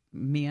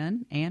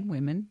men and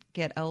women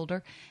get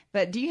older.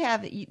 But do you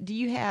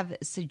have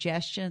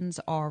suggestions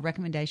or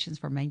recommendations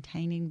for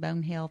maintaining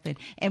bone health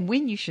and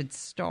when you should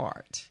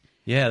start?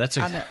 Yeah, that's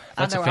a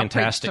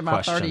fantastic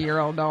question. I to my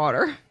 30-year-old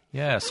daughter.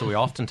 Yeah, so we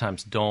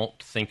oftentimes don't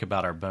think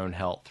about our bone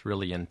health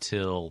really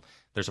until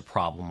there's a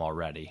problem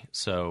already.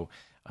 So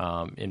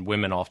in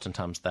women,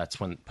 oftentimes that's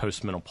when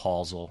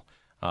postmenopausal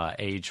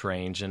age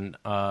range, and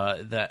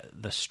that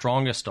the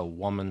strongest a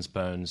woman's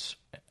bones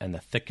and the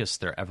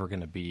thickest they're ever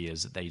going to be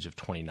is at the age of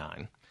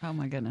 29. Oh,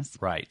 my goodness.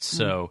 Right.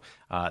 So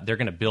they're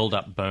going to build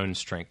up bone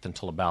strength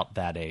until about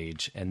that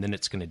age, and then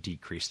it's going to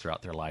decrease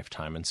throughout their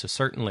lifetime. And so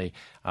certainly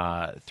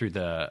through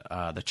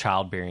the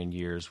childbearing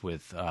years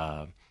with,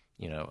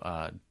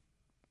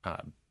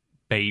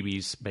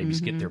 babies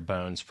get their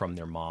bones from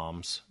their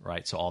moms,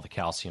 right? So all the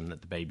calcium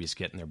that the babies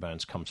get in their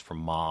bones comes from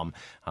mom.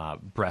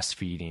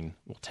 Breastfeeding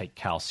will take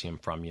calcium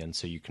from you, and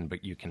so you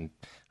can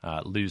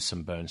lose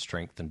some bone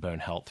strength and bone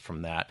health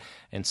from that.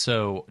 And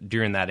so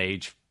during that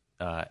age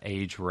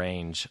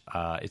range,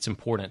 it's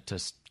important to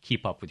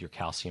keep up with your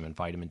calcium and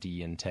vitamin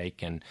D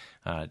intake and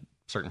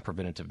certain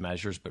preventative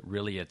measures, but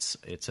really it's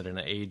at an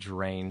age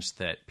range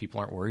that people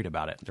aren't worried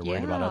about it. They're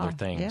worried about other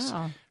things,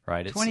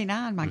 right? It's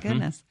 29, my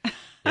goodness.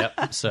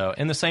 Yep. So,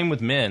 and the same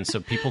with men.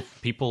 So people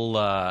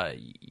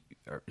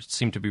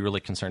seem to be really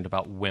concerned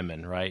about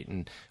women, right?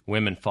 And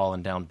women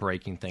falling down,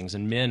 breaking things.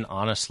 And men,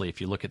 honestly, if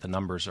you look at the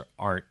numbers,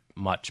 aren't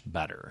much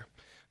better.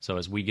 So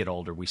as we get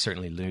older, we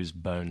certainly lose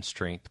bone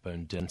strength,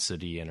 bone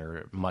density, and are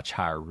at much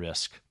higher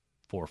risk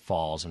for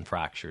falls and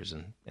fractures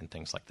and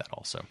things like that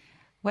also.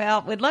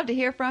 Well, we'd love to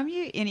hear from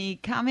you. Any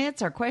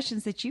comments or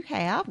questions that you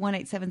have,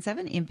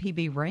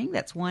 1-877-MPB-RING.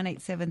 That's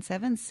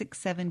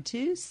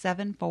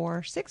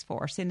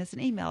 1-877-672-7464. Send us an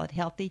email at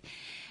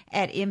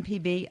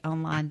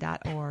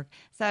healthy@mpbonline.org.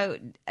 So,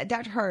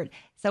 Dr. Hurt,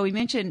 so we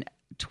mentioned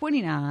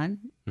 29.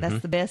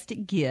 That's the best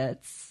it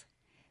gets.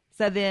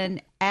 So then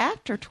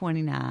after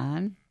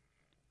 29,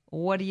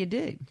 what do you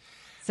do?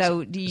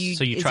 So do you?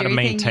 So you try to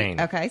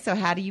maintain. Okay, so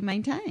how do you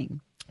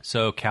maintain?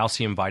 So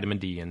calcium, vitamin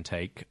D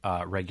intake,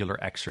 regular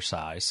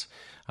exercise,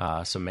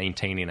 so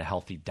maintaining a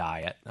healthy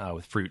diet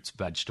with fruits,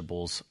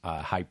 vegetables,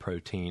 high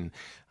protein,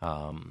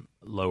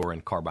 lower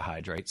in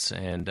carbohydrates,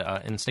 and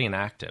staying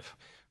active.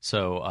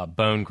 So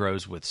bone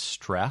grows with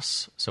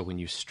stress. So when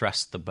you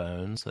stress the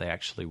bones, they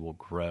actually will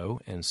grow.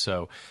 And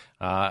so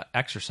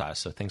exercise,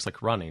 so things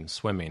like running,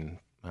 swimming,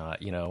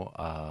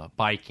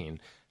 biking,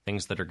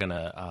 things that are going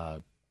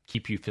to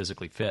keep you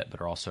physically fit,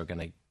 but are also going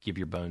to give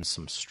your bones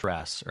some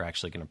stress, are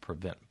actually going to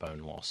prevent bone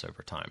loss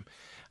over time.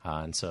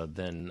 And so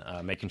then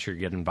making sure you're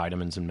getting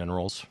vitamins and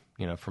minerals,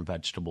 from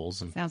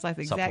vegetables and sounds like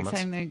the exact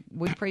same thing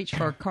we preach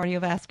for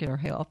cardiovascular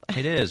health.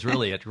 It is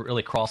really. It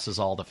really crosses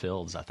all the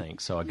fields, I think.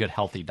 So a good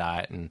healthy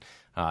diet and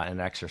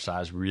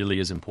exercise really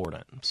is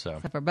important. So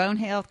for bone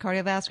health,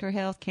 cardiovascular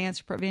health,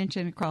 cancer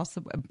prevention across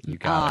the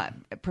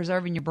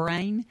preserving your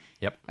brain.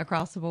 Yep.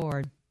 Across the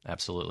board.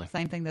 Absolutely.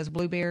 Same thing. Those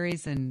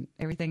blueberries and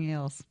everything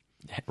else.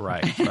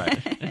 Right.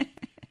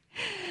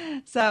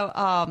 So,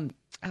 oh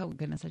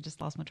goodness, I just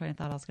lost my train of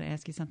thought. I was going to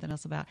ask you something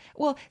else about.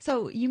 Well,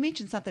 so you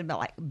mentioned something about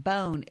like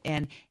bone,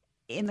 and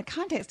in the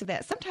context of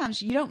that,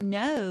 sometimes you don't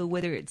know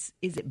whether is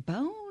it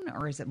bone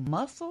or is it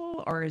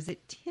muscle or is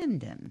it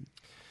tendon?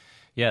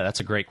 Yeah, that's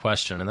a great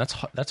question, and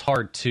that's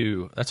hard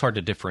to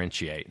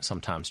differentiate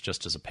sometimes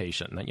just as a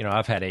patient. And,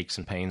 I've had aches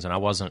and pains, and I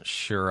wasn't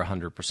sure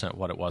 100%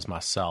 what it was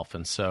myself,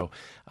 and so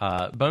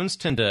bones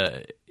tend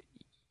to.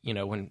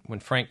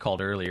 When Frank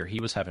called earlier, he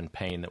was having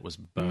pain that was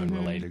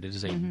bone-related. It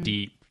is a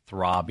deep,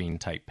 throbbing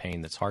type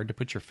pain that's hard to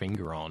put your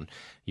finger on.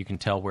 You can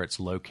tell where it's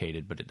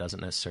located, but it doesn't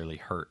necessarily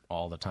hurt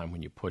all the time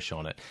when you push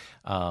on it.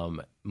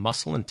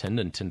 Muscle and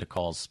tendon tend to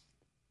cause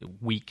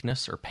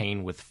weakness or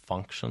pain with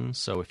function.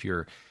 So if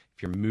you're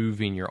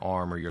moving your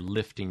arm or you're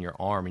lifting your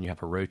arm and you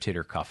have a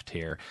rotator cuff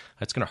tear,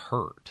 that's going to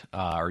hurt,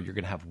 or you're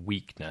going to have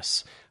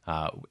weakness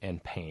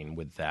and pain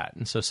with that.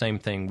 And so same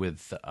thing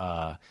with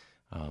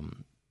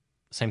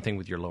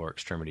your lower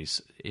extremities.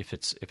 If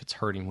it's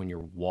hurting when you're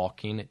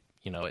walking,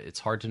 it's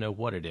hard to know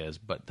what it is,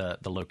 but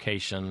the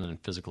location and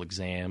physical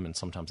exam and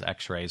sometimes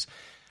x-rays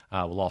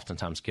will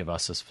oftentimes give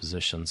us as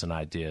physicians an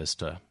idea as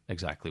to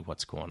exactly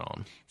what's going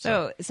on.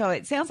 So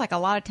it sounds like a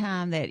lot of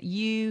time that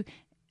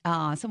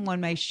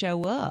someone may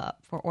show up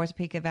for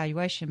orthopedic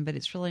evaluation, but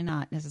it's really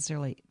not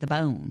necessarily the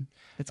bone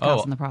that's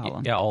causing the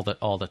problem. Yeah,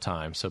 all the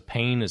time. So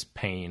pain is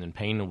pain, and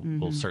pain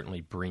will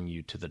certainly bring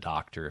you to the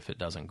doctor if it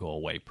doesn't go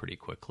away pretty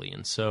quickly.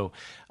 And so,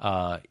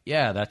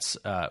 that's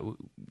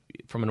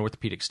from an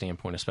orthopedic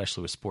standpoint,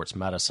 especially with sports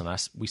medicine,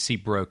 we see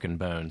broken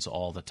bones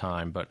all the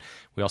time, but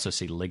we also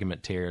see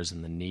ligament tears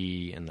in the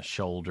knee and the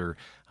shoulder,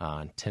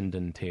 and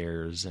tendon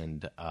tears,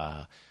 and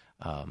kind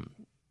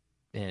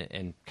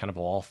of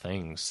all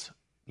things.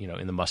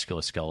 In the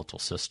musculoskeletal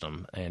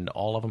system, and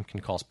all of them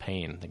can cause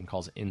pain. They can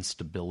cause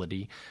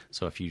instability.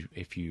 So if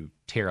you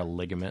tear a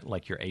ligament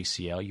like your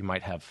ACL, you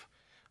might have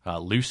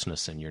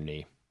looseness in your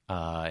knee,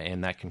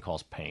 and that can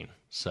cause pain.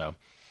 So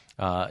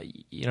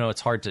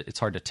it's hard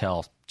to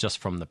tell just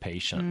from the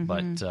patient,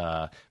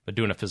 but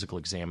doing a physical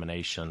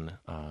examination,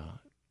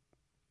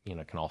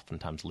 can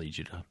oftentimes lead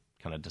you to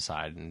kind of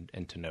decide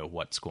and to know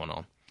what's going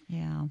on.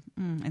 Yeah,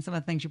 and some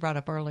of the things you brought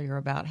up earlier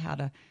about how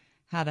to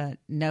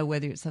know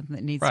whether it's something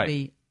that needs to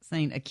be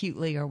seen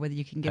acutely or whether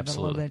you can give it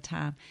a little bit of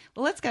time.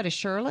 Well, let's go to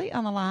Shirley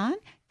on the line.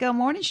 Good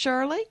morning,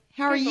 Shirley.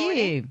 How are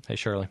you? Hey,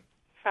 Shirley.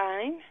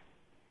 Fine.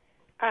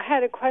 I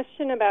had a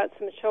question about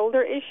some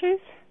shoulder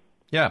issues.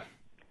 Yeah.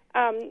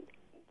 I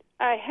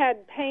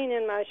had pain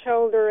in my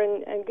shoulder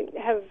and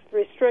have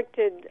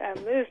restricted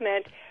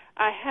movement.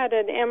 I had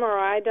an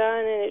MRI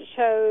done, and it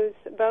shows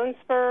bone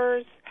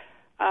spurs,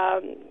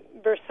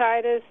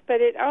 bursitis,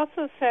 but it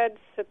also said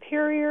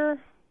superior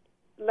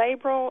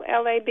labral,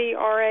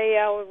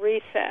 L-A-B-R-A-L,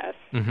 recess.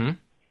 Mm-hmm.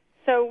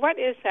 So what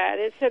is that?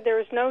 It said there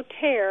was no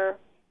tear.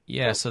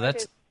 Yeah, so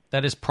that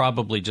is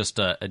probably just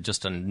a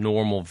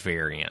normal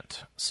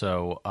variant.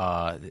 So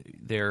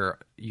there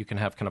you can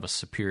have kind of a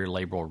superior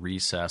labral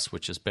recess,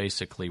 which is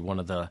basically one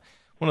of the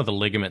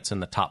ligaments in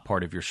the top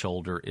part of your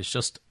shoulder.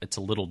 It's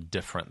a little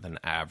different than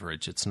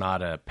average. It's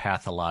not a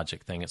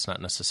pathologic thing. It's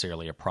not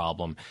necessarily a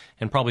problem.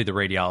 And probably the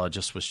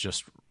radiologist was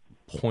just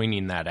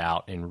pointing that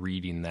out and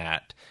reading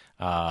that,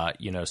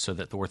 so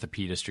that the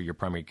orthopedist or your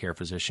primary care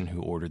physician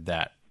who ordered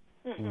that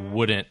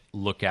wouldn't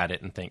look at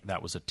it and think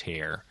that was a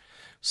tear.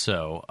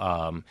 So,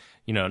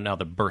 now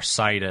the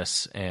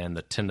bursitis and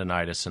the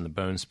tendonitis and the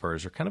bone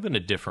spurs are kind of in a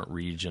different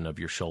region of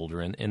your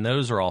shoulder. And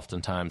those are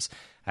oftentimes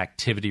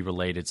activity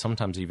related,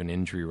 sometimes even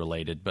injury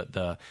related. But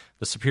the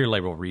superior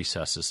labral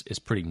recess is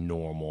pretty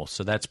normal.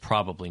 So that's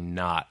probably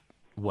not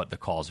what the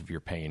cause of your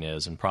pain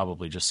is, and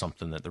probably just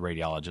something that the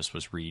radiologist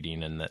was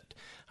reading and that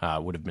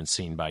would have been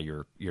seen by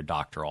your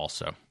doctor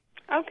also.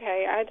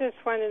 Okay, I just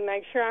wanted to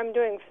make sure I'm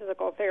doing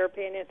physical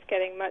therapy and it's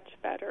getting much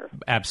better.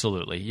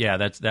 Absolutely, yeah.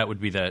 That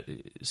would be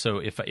So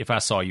if I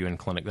saw you in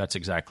clinic, that's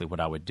exactly what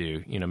I would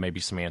do.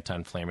 Maybe some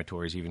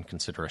anti-inflammatories, even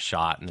consider a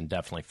shot, and then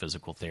definitely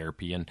physical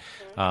therapy. And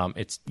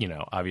it's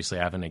obviously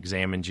I haven't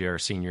examined you or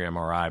seen your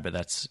MRI,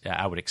 but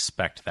I would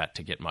expect that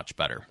to get much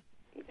better.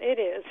 It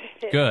is.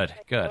 Good.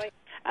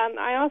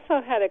 I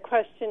also had a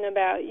question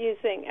about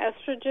using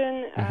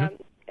estrogen.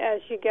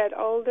 As you get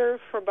older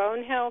for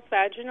bone health,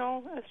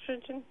 vaginal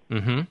estrogen?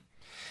 Mm-hmm.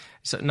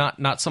 So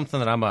not something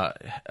that I'm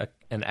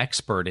an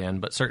expert in,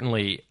 but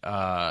certainly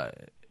as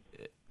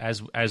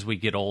we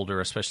get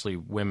older, especially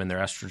women, their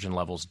estrogen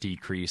levels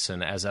decrease,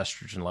 and as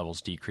estrogen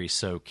levels decrease,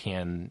 so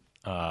can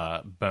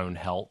bone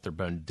health, their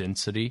bone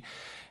density.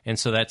 And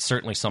so that's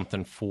certainly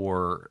something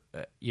for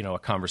a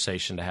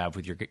conversation to have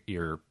with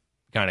your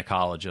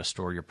gynecologist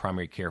or your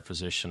primary care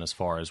physician, as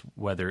far as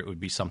whether it would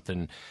be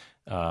something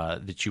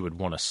that you would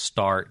want to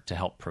start to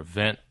help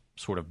prevent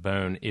sort of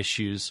bone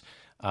issues.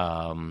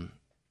 And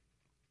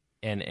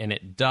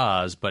it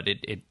does, but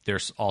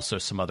there's also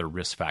some other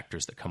risk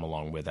factors that come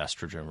along with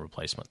estrogen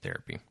replacement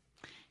therapy.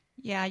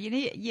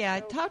 Yeah,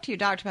 talk to your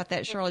doctor about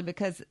that, Shirley,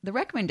 because the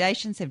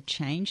recommendations have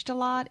changed a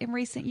lot in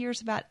recent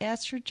years about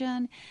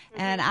estrogen.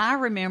 And I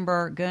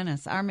remember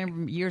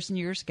years and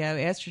years ago,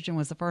 estrogen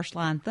was the first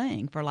line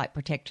thing for like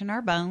protecting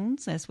our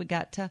bones as we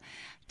got to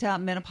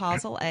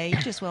menopausal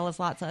age, as well as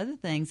lots of other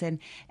things. And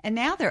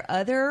now there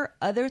are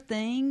other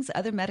things,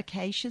 other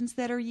medications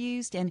that are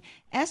used. And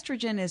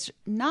estrogen is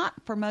not,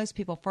 for most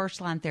people,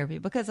 first-line therapy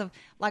because of,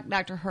 like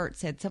Dr. Hurt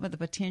said, some of the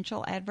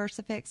potential adverse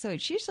effects. So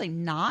it's usually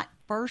not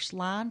first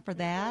line for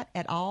that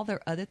at all.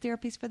 There are other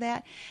therapies for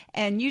that.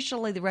 And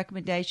usually the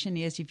recommendation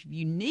is if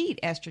you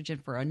need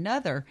estrogen for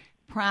another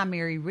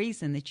primary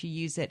reason, that you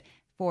use it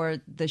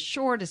for the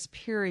shortest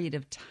period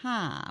of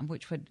time,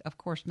 which would, of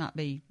course, not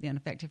be then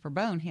effective for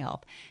bone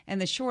health, and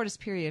the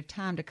shortest period of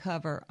time to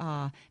cover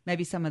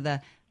maybe some of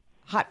the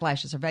hot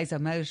flashes or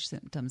vasomotor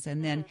symptoms,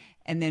 and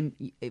then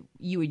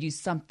you would use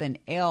something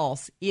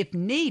else if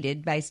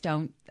needed based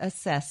on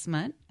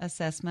assessment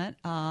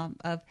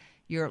of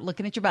you're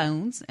looking at your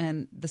bones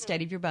and the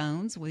state of your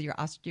bones with your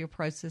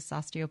osteoporosis,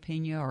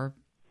 osteopenia, or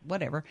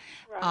whatever.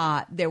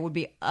 Right. There would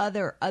be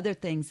other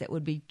things that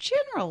would be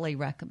generally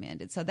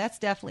recommended. So that's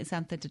definitely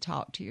something to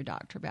talk to your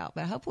doctor about.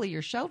 But hopefully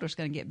your shoulder's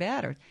going to get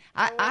better.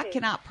 I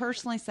cannot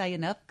personally say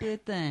enough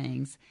good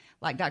things.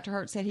 Like Dr.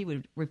 Hurt said, he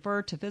would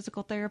refer to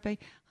physical therapy.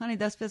 Honey,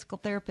 those physical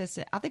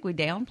therapists, I think we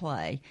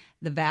downplay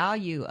the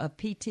value of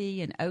PT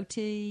and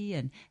OT,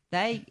 and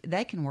they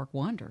can work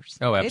wonders.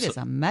 Oh, absolutely. It is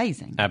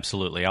amazing.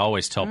 Absolutely. I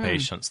always tell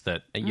patients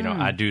that,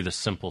 I do the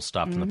simple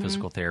stuff and the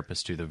physical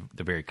therapists do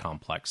the very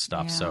complex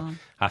stuff. Yeah. So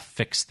I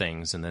fix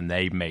things and then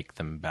they make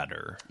them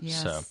better.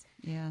 Yes,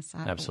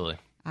 absolutely.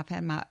 I've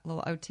had my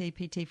little OT,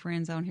 PT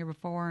friends on here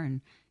before,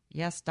 and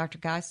yes, Dr.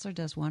 Geisler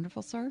does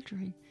wonderful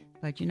surgery.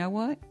 But you know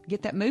what?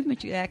 Get that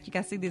movement you got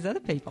to see these other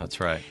people. That's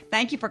right.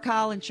 Thank you for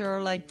calling,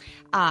 Shirley.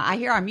 I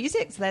hear our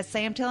music, so that's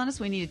Sam telling us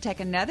we need to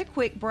take another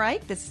quick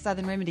break. This is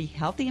Southern Remedy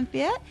Healthy and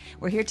Fit.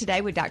 We're here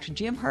today with Dr.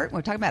 Jim Hurt, and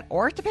we're talking about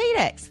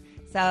orthopedics.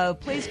 So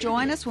please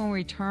join us when we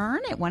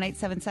return at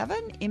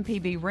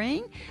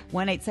 1-877-MPB-RING,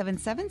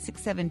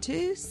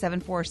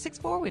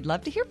 1-877-672-7464. We'd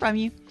love to hear from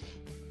you.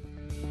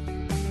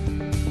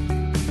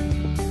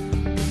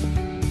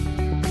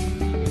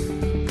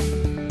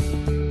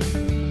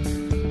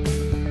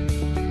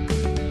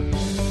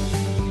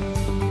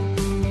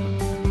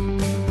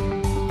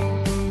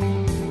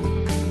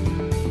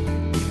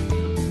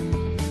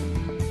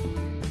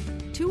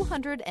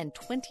 And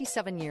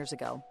 27 years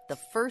ago, the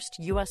first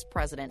U.S.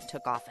 president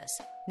took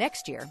office.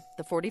 Next year,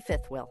 the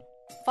 45th will.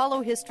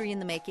 Follow history in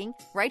the making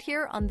right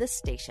here on this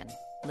station.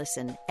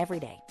 Listen every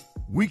day.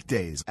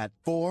 Weekdays at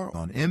 4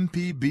 on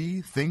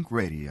MPB Think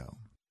Radio.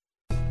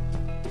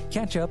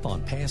 Catch up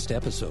on past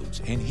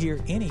episodes and hear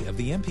any of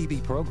the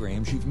MPB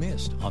programs you've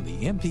missed on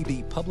the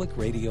MPB Public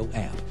Radio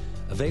app.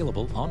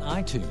 Available on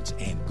iTunes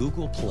and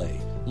Google Play.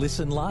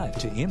 Listen live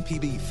to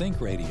MPB Think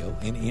Radio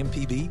and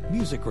MPB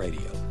Music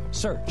Radio.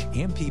 Search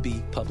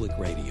MPB Public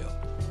Radio.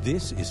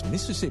 This is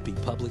Mississippi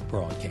Public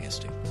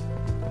Broadcasting.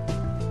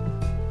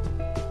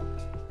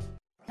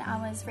 I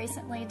was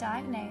recently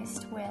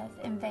diagnosed with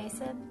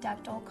invasive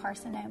ductal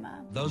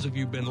carcinoma. Those of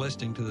you who've been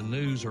listening to the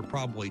news are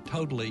probably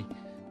totally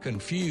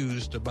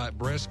confused about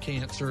breast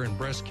cancer and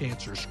breast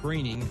cancer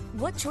screening.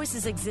 What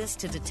choices exist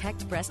to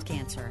detect breast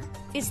cancer?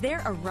 Is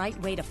there a right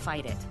way to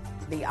fight it?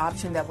 The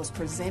option that was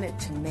presented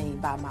to me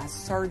by my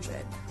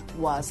surgeon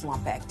was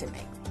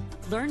lumpectomy.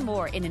 Learn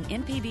more in an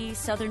MPB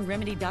Southern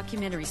Remedy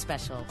documentary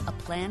special, A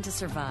Plan to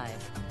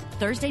Survive.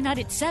 Thursday night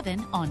at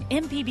 7 on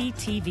MPB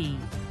TV.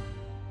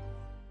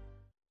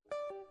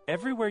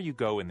 Everywhere you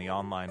go in the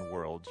online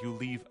world, you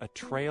leave a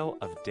trail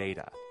of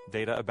data.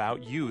 Data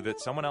about you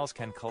that someone else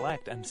can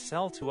collect and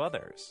sell to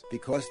others.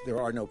 Because there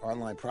are no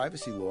online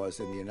privacy laws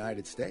in the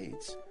United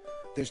States,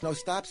 there's no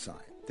stop sign.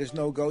 There's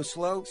no go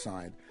slow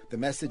sign. The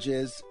message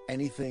is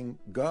anything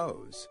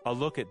goes. A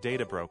look at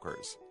data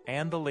brokers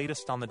and the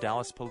latest on the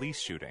Dallas police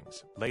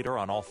shootings. Later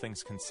on All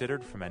Things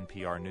Considered from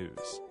NPR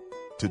News.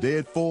 Today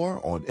at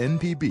 4 on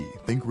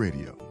MPB Think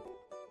Radio.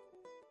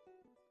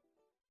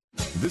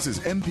 This is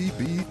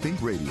MPB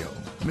Think Radio,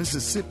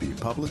 Mississippi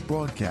Public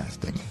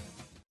Broadcasting.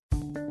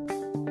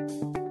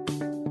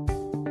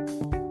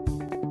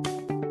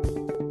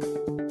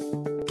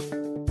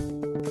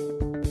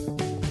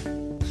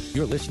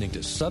 You're listening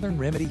to Southern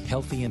Remedy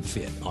Healthy and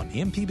Fit on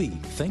MPB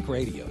Think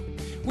Radio.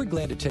 We're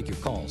glad to take your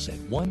calls at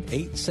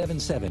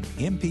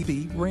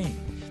 1-877-MPB-RING.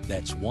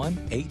 That's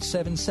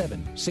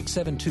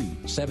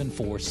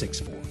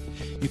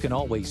 1-877-672-7464. You can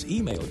always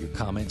email your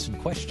comments and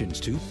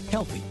questions to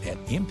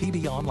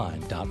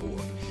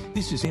healthy@mpbonline.org.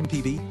 This is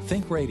MPB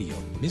Think Radio,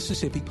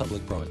 Mississippi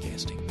Public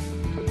Broadcasting.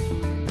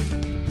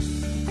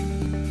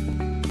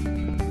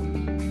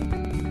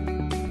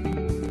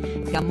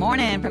 Good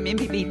morning from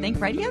MPB Think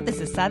Radio.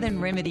 This is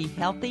Southern Remedy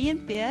Healthy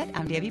and Fit.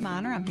 I'm Debbie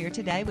Miner. I'm here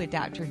today with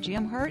Dr.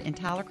 Jim Hurt and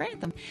Tyler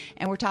Grantham,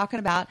 and we're talking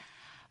about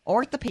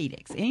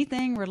orthopedics,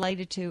 anything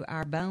related to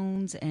our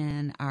bones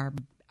and our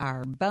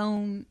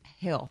bone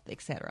health,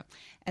 etc.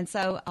 And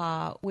so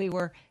we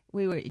were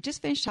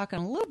just finished talking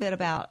a little bit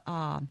about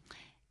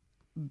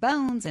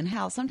bones and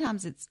how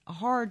sometimes it's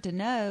hard to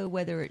know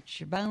whether it's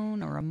your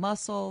bone or a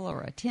muscle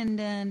or a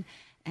tendon,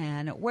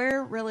 and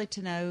where really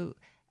to know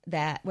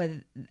that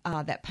whether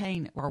that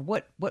pain or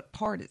what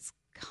part it's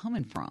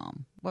coming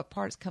from,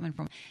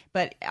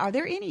 But are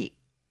there any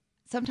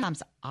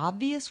sometimes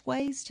obvious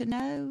ways to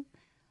know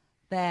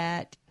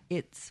that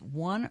it's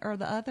one or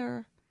the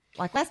other?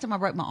 Like last time I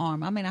broke my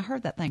arm, I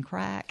heard that thing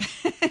crack.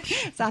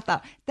 So I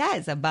thought, that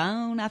is a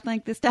bone, I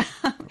think, this time.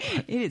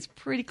 It is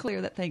pretty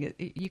clear that thing,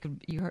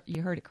 you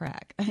heard it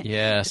crack.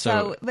 Yeah.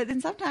 So, but then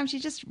sometimes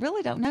you just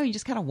really don't know. You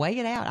just kind of wait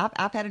it out.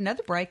 I've had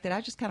another break that I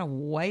just kind of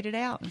waited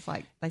out. And it's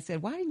like, they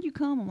said, why didn't you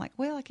come? I'm like,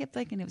 well, I kept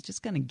thinking it was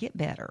just going to get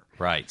better.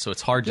 Right. So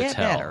it's hard to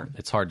tell. Better.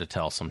 It's hard to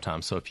tell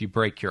sometimes. So if you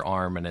break your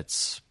arm and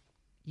it's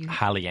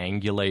highly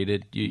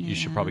angulated, you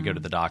should probably go to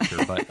the doctor.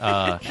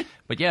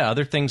 But yeah,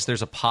 other things,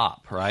 there's a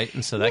pop, right?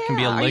 And so that can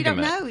be a ligament.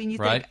 You don't know, and you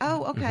right? think,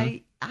 oh,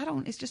 okay,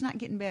 it's just not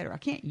getting better. I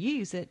can't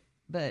use it,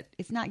 but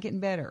it's not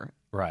getting better.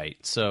 Right.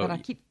 So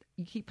but you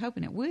keep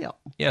hoping it will.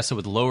 Yeah. So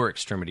with lower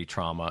extremity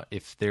trauma,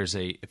 if there's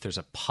a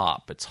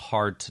pop, it's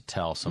hard to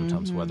tell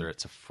sometimes whether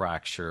it's a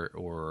fracture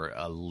or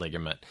a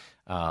ligament.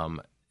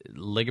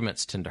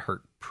 Ligaments tend to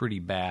hurt pretty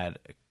bad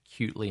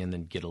acutely and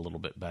then get a little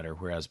bit better,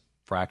 whereas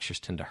fractures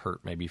tend to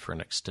hurt maybe for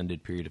an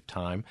extended period of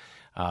time.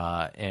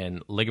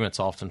 And ligaments,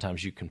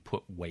 oftentimes you can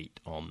put weight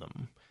on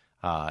them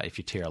if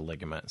you tear a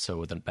ligament. So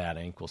with a bad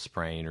ankle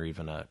sprain or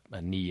even a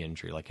knee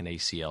injury like an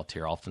ACL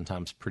tear,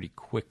 oftentimes pretty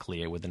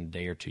quickly, within a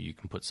day or two, you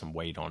can put some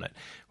weight on it.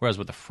 Whereas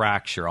with a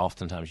fracture,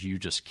 oftentimes you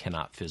just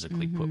cannot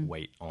physically put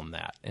weight on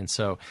that. And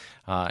so,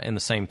 and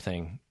the same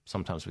thing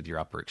sometimes with your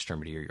upper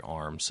extremity or your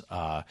arms,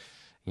 a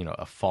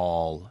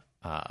fall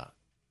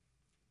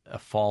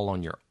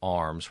on your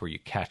arms where you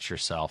catch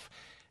yourself,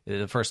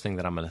 the first thing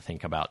that I'm going to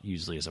think about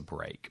usually is a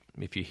break.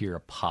 If you hear a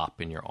pop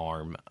in your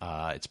arm,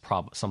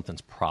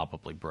 something's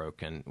probably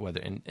broken.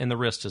 And the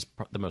wrist is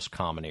the most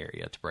common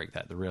area to break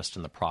that. The wrist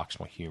and the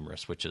proximal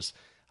humerus, which is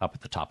up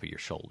at the top of your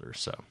shoulder.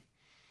 So,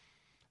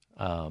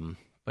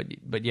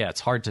 but yeah,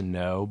 it's hard to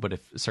know. But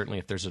certainly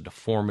if there's a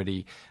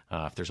deformity,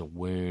 if there's a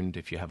wound,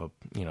 if you have a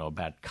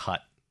bad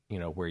cut,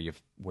 where you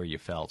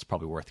fell, it's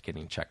probably worth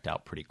getting checked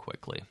out pretty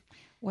quickly.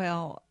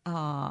 Well,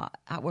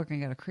 we're going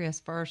to go to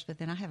Chris first, but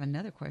then I have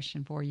another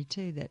question for you,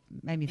 too, that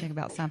made me think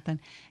about something.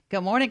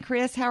 Good morning,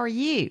 Chris. How are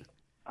you?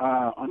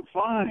 I'm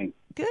fine.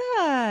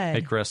 Good.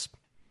 Hey, Chris.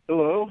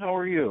 Hello. How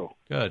are you?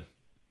 Good.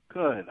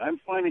 Good. I'm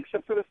fine,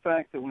 except for the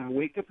fact that when I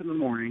wake up in the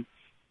morning,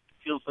 it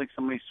feels like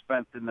somebody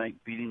spent the night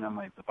beating on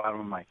the bottom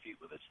of my feet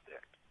with a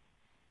stick.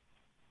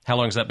 How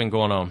long has that been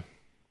going on?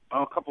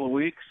 A couple of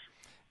weeks.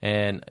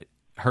 And it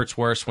hurts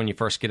worse when you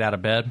first get out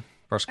of bed,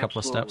 first couple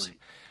of steps?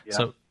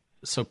 Yeah.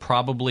 So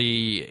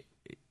probably,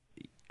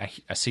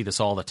 I see this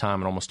all the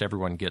time, and almost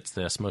everyone gets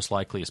this. Most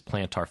likely is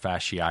plantar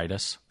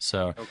fasciitis.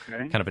 So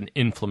kind of an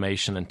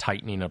inflammation and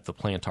tightening of the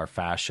plantar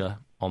fascia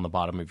on the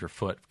bottom of your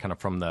foot, kind of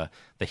from the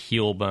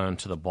heel bone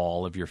to the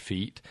ball of your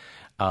feet.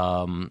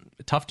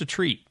 Tough to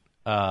treat,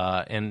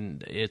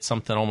 and it's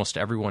something almost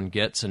everyone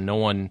gets, and no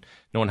one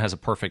has a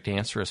perfect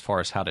answer as far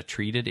as how to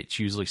treat it. It's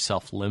usually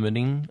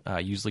self-limiting,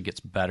 usually gets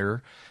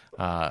better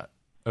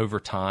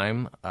over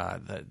time.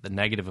 The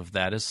negative of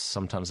that is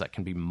sometimes that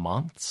can be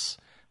months.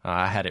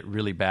 I had it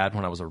really bad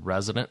when I was a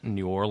resident in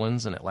New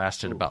Orleans, and it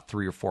lasted about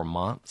 3 or 4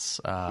 months.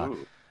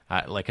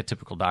 Like a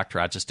typical doctor,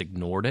 I just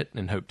ignored it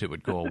and hoped it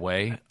would go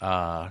away.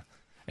 And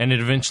And it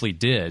eventually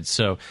did.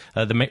 So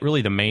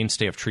really the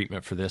mainstay of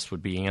treatment for this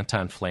would be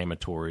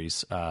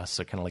anti-inflammatories,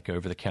 so kind of like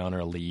over-the-counter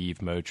Aleve,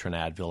 Motrin,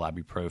 Advil,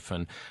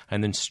 ibuprofen,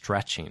 and then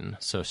stretching.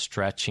 So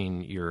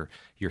stretching your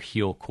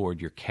heel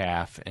cord, your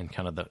calf, and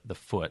kind of the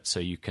foot.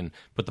 So you can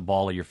put the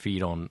ball of your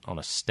feet on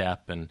a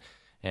step and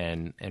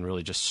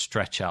really just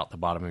stretch out the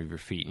bottom of your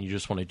feet. And you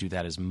just want to do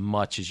that as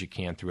much as you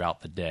can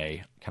throughout the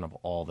day, kind of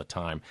all the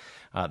time.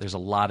 There's a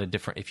lot of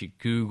different, if you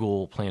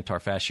Google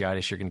plantar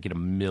fasciitis, you're going to get a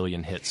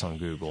million hits on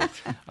Google.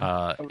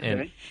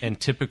 Okay. And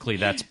typically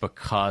that's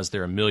because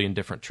there are a million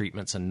different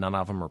treatments and none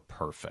of them are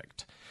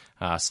perfect.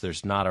 So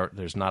there's not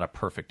a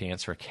perfect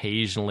answer.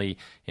 Occasionally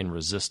in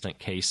resistant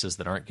cases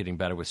that aren't getting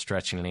better with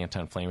stretching and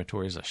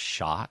anti-inflammatories, a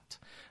shot.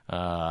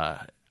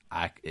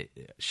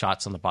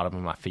 Shots on the bottom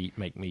of my feet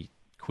make me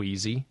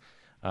queasy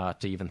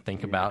to even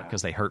think about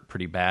because they hurt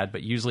pretty bad,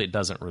 but usually it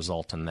doesn't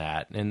result in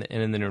that. And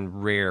then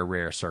in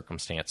rare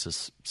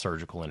circumstances,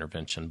 surgical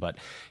intervention. But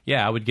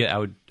yeah, I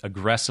would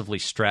aggressively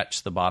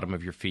stretch the bottom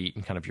of your feet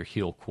and kind of your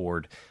heel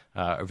cord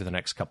over the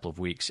next couple of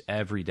weeks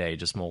every day,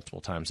 just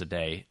multiple times a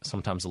day.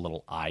 Sometimes a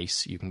little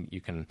ice. You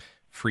can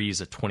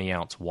freeze a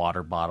 20-ounce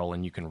water bottle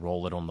and you can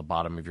roll it on the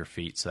bottom of your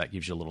feet. So that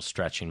gives you a little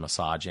stretching,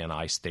 massage, and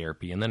ice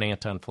therapy. And then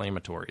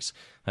anti-inflammatories.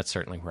 That's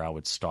certainly where I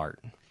would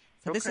start.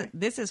 So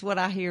this is what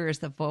I hear is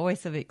the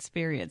voice of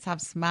experience. I'm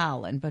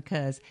smiling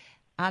because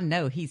I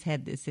know he's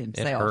had this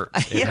himself.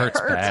 It hurts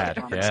bad.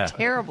 It hurts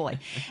terribly.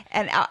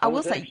 And I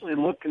will say, actually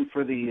looking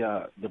for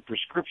the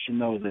prescription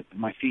though that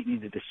my feet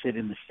needed to sit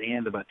in the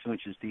sand about 2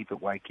 inches deep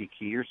at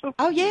Waikiki or something.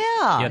 Oh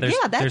yeah,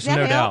 there's that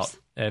no helps. doubt.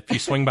 If you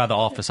swing by the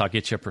office, I'll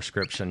get you a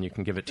prescription. You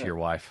can give it to your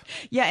wife.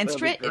 Yeah, and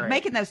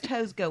making those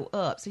toes go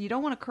up. So you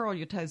don't want to curl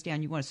your toes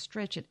down. You want to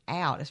stretch it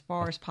out as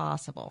far as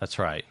possible. That's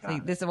right.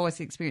 See, this is a voice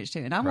of experience too.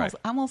 And I'm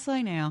gonna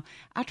say now,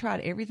 I tried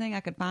everything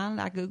I could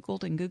find. I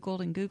Googled and Googled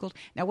and Googled.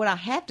 Now what I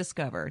have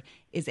discovered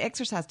is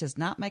exercise does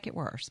not make it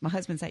worse. My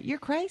husband said, "You're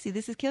crazy.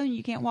 This is killing you.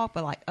 You can't walk."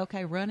 But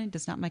okay, running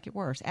does not make it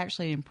worse.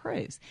 Actually, it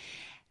improves.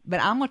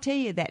 But I'm gonna tell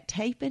you that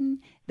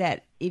taping.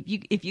 That if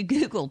you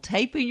Google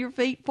taping your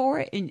feet for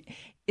it, and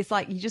it's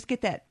like you just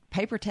get that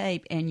paper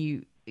tape and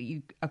you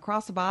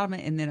across the bottom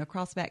and then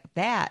across the back.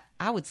 That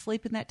I would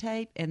sleep in that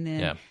tape, and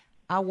then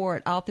I wore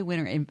it all through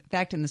winter. In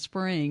fact, in the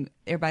spring,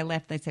 everybody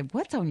left. They said,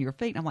 "What's on your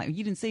feet?" And I'm like,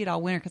 "You didn't see it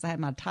all winter because I had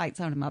my tights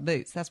on and my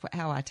boots. That's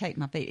how I tape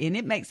my feet, and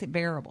it makes it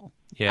bearable."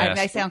 Yeah,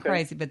 they sound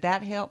crazy, but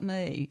that helped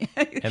me.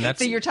 And that's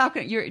so you're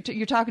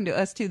talking to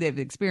us too that have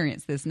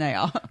experienced this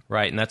now,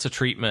 right? And that's a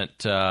treatment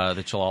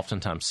that you'll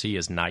oftentimes see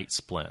as night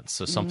splints.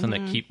 So something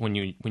that when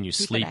you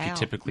sleep, you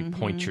typically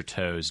point your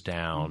toes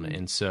down,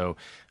 and so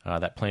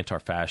that plantar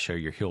fascia,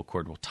 your heel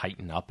cord, will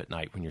tighten up at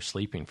night when you're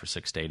sleeping for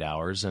 6 to 8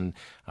 hours, and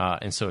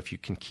so if you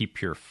can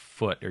keep your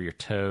foot or your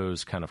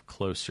toes kind of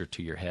closer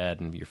to your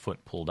head and your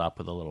foot pulled up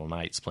with a little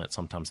night splint,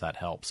 sometimes that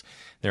helps.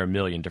 There are a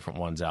million different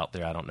ones out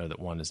there. I don't know that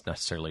one is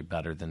necessarily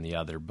better than the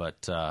other,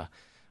 but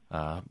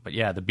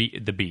yeah, the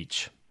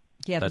beach.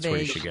 Yeah, that's where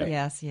you should go.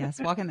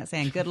 Yes. Walk in that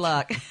sand. Good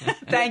luck.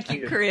 Thank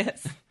you,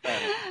 Chris.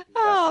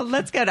 Oh,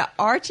 let's go to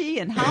Archie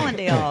in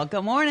Hollandale.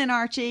 Good morning,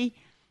 Archie.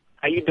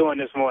 How you doing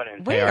this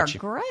morning? We are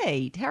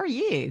great. How are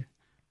you?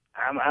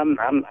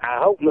 I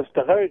hope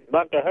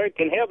Dr. Hurt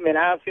can help me, and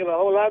I'll feel a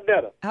whole lot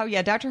better. Oh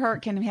yeah, Dr.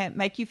 Hurt can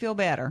make you feel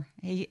better.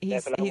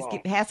 He's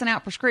passing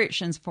out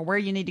prescriptions for where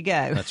you need to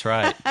go. That's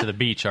right, to the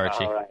beach,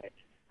 Archie.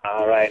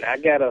 All right. I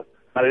got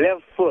my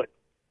left foot,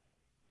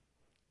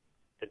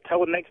 the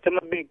toe next to my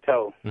big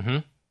toe. Mm-hmm.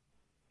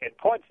 It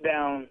points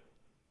down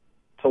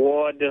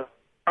toward the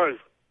earth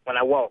when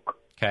I walk.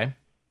 Okay.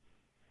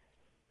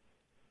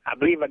 I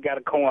believe I got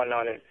a corn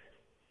on it.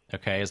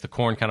 Okay, is the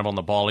corn kind of on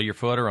the ball of your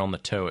foot or on the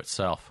toe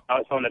itself? Oh,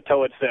 it's on the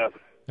toe itself.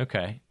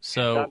 Okay,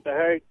 so Dr.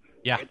 Hurt.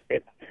 Yeah.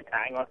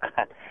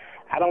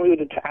 I don't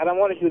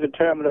want to use the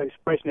term or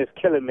expression "it's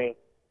killing me,"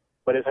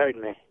 but it's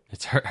hurting me.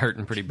 It's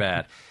hurting pretty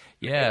bad.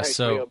 Yeah, it hurts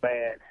real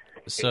bad.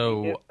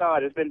 So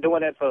it's been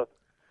doing that for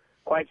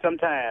quite some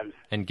time.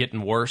 And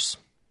getting worse.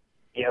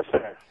 Yes,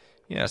 sir.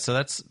 Yeah, so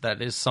that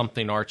is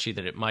something, Archie,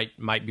 that it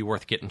might be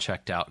worth getting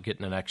checked out,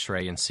 getting an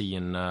X-ray, and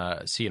seeing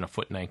a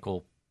foot and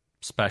ankle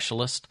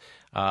specialist.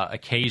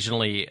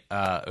 Occasionally,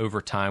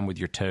 over time with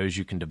your toes,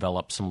 you can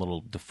develop some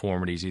little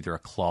deformities, either a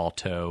claw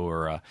toe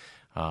or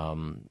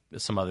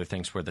some other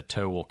things where the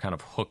toe will kind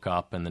of hook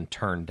up and then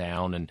turn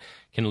down, and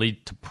can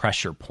lead to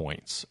pressure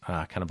points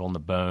kind of on the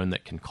bone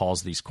that can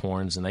cause these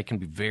corns, and they can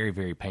be very,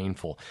 very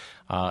painful.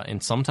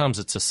 And sometimes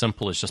it's as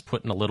simple as just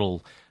putting a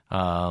little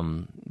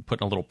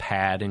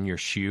pad in your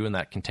shoe, and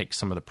that can take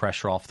some of the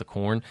pressure off the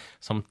corn.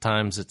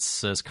 Sometimes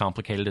it's as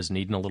complicated as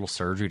needing a little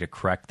surgery to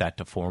correct that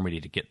deformity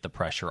to get the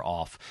pressure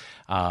off.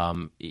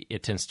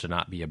 It tends to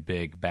not be a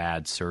big,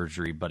 bad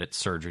surgery, but it's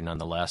surgery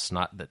nonetheless.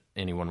 Not that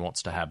anyone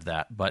wants to have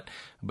that. But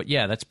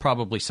yeah, that's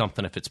probably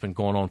something, if it's been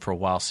going on for a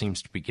while,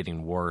 seems to be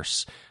getting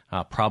worse,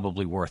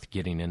 probably worth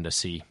getting in to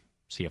see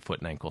a foot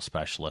and ankle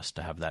specialist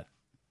to have that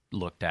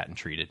looked at and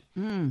treated.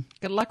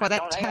 Good luck with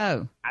that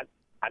toe.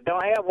 I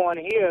don't have one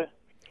here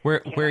Where?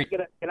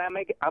 Can I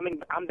make it? I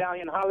mean, I'm down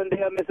here in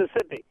Hollandale,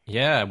 Mississippi.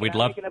 Yeah, we'd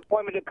love. Make an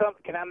appointment to come.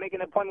 Can I make an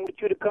appointment with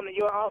you to come to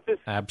your office?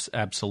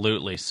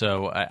 Absolutely.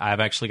 So I've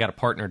actually got a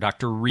partner,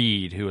 Dr.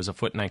 Reed, who is a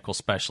foot and ankle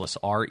specialist,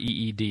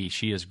 REED.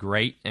 She is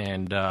great,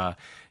 and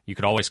you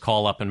could always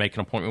call up and make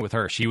an appointment with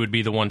her. She would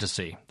be the one to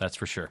see. That's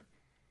for sure.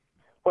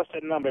 What's the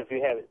number if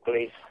you have it,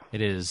 please?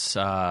 It is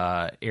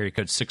area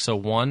code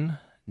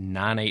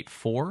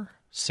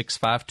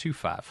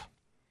 601-984-6525.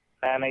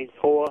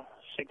 984-6525.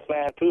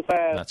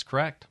 That's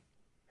correct.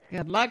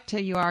 Good luck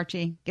to you,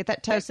 Archie. Get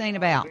that toe seen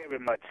about. Thank you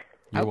very much.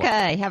 You're okay,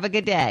 welcome. have a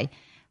good day.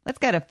 Let's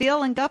go to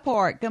Phil in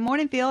Gulfport. Good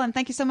morning, Phil, and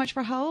thank you so much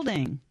for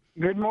holding.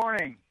 Good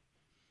morning.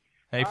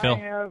 Hey, Phil.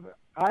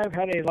 I've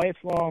had a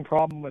lifelong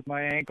problem with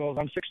my ankles.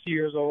 I'm 60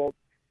 years old.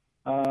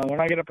 When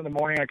I get up in the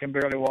morning, I can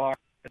barely walk.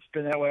 It's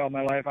been that way all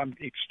my life. I'm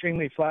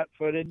extremely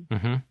flat-footed,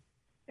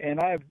 and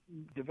I've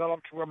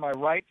developed where my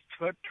right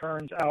foot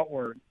turns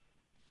outward.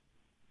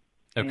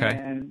 Okay.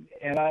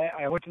 And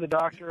I went to the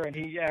doctor, and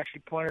he actually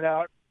pointed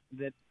out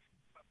that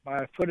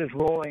my foot is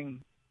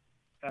rolling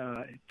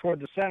toward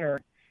the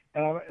center,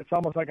 and it's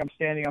almost like I'm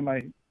standing on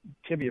my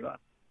tibia.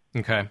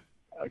 Okay.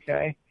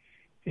 Okay.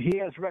 He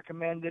has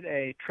recommended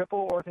a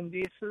triple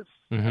orthodesis,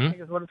 I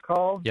think is what it's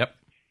called. Yep.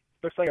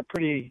 Looks like a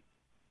pretty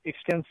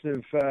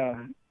extensive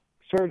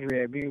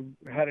surgery. Have you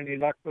had any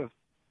luck with,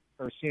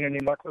 or seen any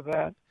luck with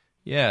that?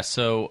 Yeah,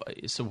 so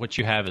what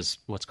you have is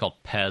what's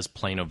called pes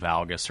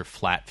planovalgus, or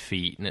flat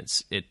feet, and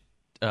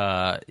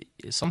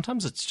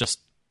sometimes it's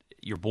just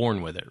you're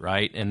born with it,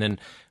 right? And then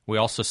we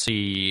also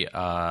see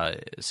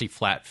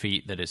flat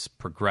feet that is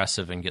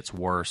progressive and gets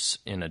worse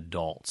in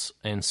adults,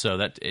 and so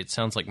that it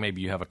sounds like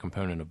maybe you have a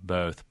component of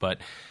both, but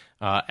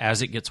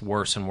as it gets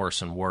worse and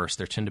worse and worse,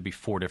 there tend to be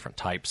 4 different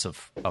types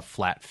of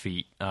flat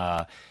feet.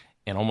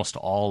 And almost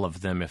all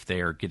of them, if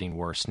they are getting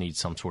worse, need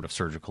some sort of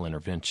surgical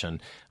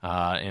intervention.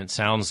 And it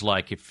sounds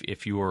like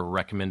if you were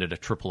recommended a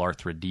triple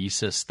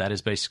arthrodesis, that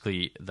is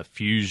basically the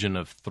fusion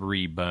of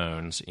 3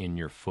 bones in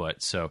your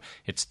foot. So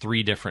it's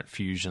 3 different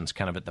fusions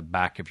kind of at the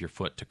back of your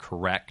foot to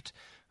correct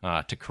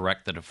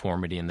the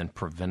deformity and then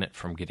prevent it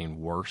from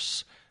getting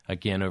worse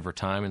again over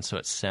time. And so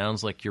it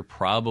sounds like you're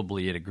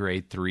probably at a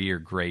grade 3 or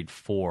grade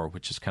 4,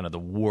 which is kind of the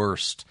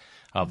worst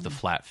of the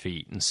flat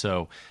feet. And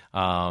so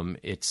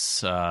it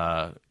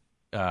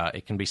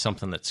can be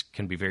something that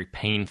can be very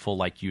painful,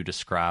 like you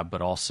described,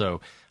 but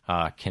also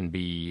can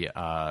be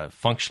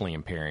functionally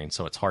impairing.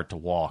 So it's hard to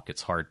walk,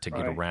 it's hard to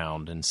get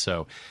around, and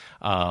so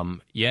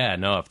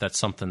if that's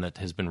something that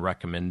has been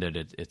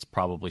recommended, it's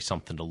probably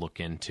something to look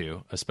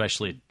into.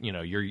 Especially,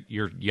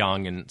 you're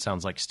young and it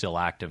sounds like still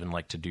active and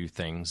like to do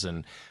things,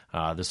 and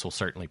this will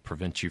certainly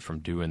prevent you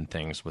from doing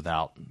things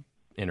without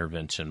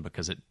intervention,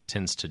 because it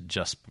tends to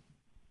just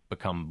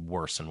become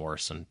worse and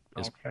worse and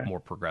is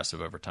more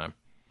progressive over time.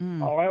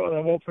 All right, well,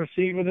 then we'll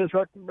proceed with his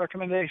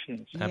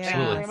recommendations. Absolutely. Thank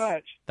you very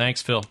much.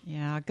 Thanks, Phil.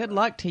 Yeah, good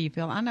luck to you,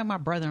 Phil. I know my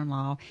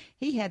brother-in-law,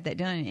 he had that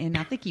done, and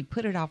I think he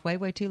put it off way,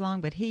 way too long,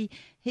 but he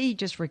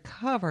just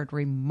recovered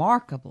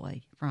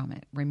remarkably from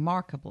it,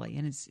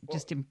 and it's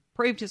just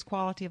improved his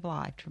quality of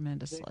life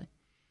tremendously.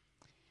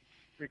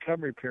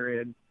 Recovery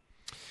period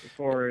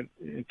before it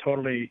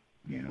totally,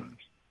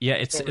 Yeah,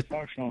 it's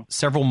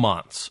several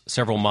months.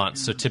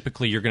 So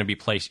typically you're going to be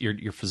placed,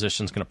 your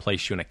physician's going to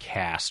place you in a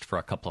cast for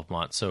a couple of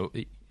months. So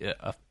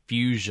a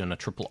fusion, a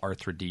triple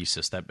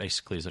arthrodesis, that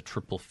basically is a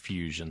triple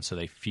fusion. So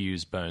they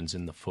fuse bones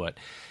in the foot.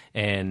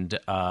 And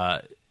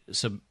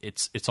so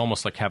it's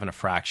almost like having a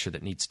fracture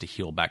that needs to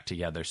heal back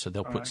together. So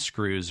they'll put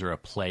screws or a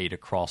plate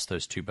across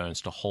those 2 bones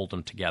to hold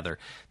them together.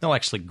 They'll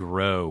actually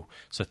grow.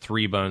 So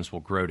 3 bones will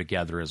grow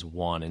together as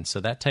one. And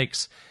so that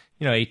takes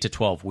 8 to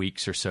 12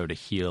 weeks or so to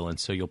heal, and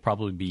so you'll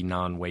probably be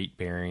non-weight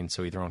bearing,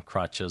 so either on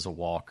crutches, a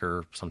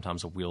walker,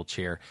 sometimes a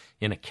wheelchair,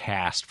 in a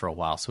cast for a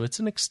while. So it's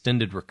an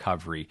extended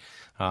recovery,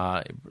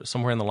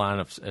 somewhere in the line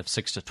of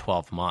 6 to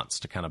 12 months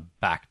to kind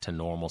of back to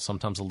normal,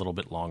 sometimes a little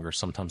bit longer,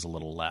 sometimes a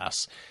little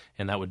less.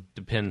 And that would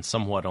depend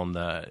somewhat on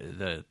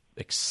the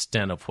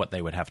extent of what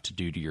they would have to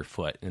do to your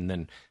foot, and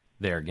then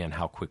there again,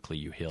 how quickly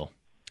you heal.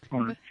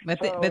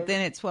 But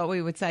then it's what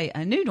we would say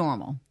a new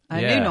normal.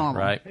 New normal.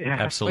 Right.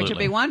 Yeah. Absolutely. Which would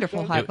be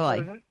wonderful,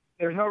 hopefully.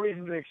 There's no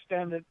reason to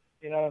extend it,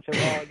 and say,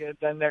 well, I'll get it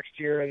done next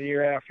year or the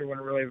year after when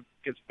it really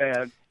gets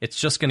bad. It's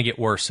just going to get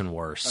worse and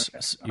worse.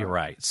 Okay. You're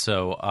right.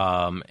 So,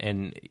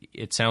 and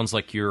it sounds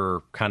like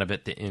you're kind of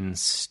at the end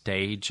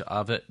stage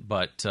of it,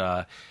 but,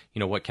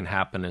 what can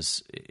happen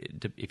is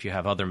if you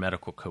have other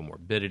medical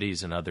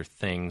comorbidities and other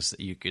things,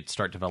 you could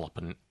start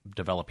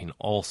developing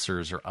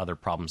ulcers or other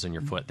problems in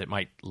your foot that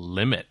might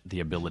limit the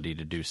ability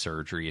to do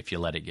surgery if you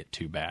let it get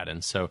too bad.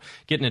 And so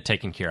getting it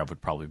taken care of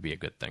would probably be a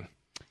good thing.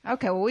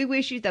 Okay, well, we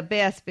wish you the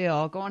best,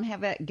 Phil. Go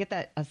and get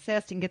that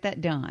assessed and get that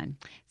done.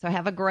 So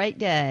have a great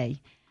day.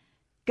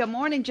 Good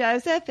morning,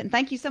 Joseph, and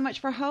thank you so much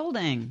for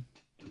holding.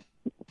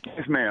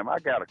 Yes, ma'am. I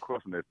got a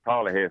question that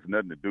probably has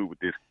nothing to do with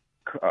this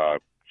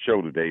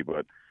show today,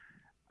 but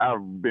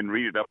I've been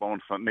reading up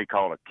on something they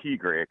call a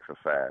Kegel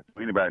exercise.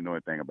 Anybody know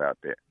anything about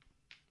that?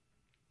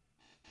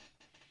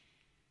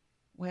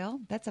 Well,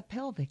 that's a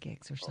pelvic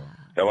exercise.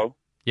 Hello?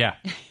 Yeah.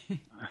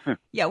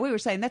 Yeah, we were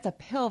saying that's a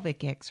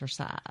pelvic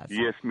exercise.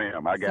 Yes,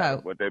 ma'am. I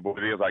got what it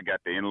is. I got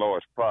the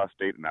enlarged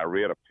prostate, and I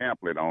read a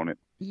pamphlet on it.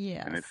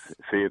 Yes. And it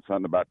said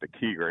something about the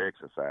Kegel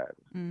exercises.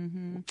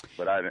 Mm-hmm.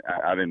 But I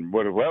didn't.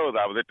 What it was,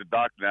 I was at the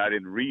doctor, and I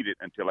didn't read it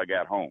until I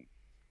got home.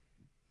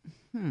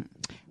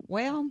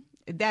 Well,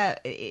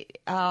 that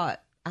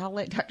I'll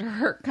let Dr.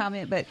 Hurt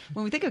comment, but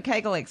when we think of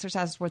Kegel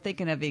exercises, we're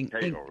thinking of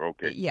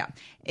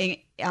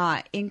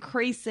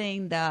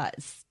increasing the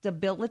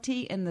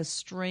stability and the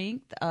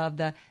strength of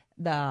the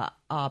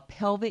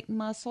pelvic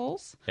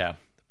muscles. Yeah,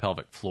 the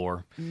pelvic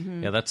floor.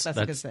 Mm-hmm. Yeah, that's a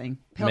good thing.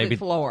 Pelvic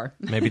floor.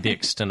 Maybe the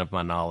extent of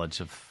my knowledge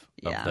of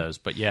those,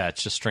 but yeah,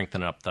 it's just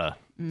strengthening up the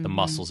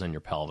muscles in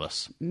your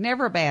pelvis.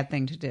 Never a bad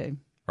thing to do.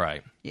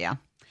 Right. Yeah.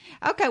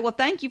 Okay. Well,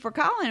 thank you for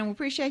calling, and we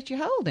appreciate you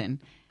holding.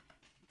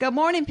 Good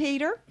morning,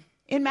 Peter.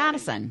 In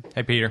Madison.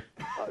 Hey, Peter.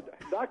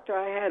 Doctor,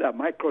 I had a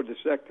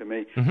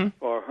microdiscectomy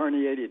for a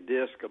herniated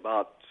disc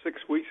about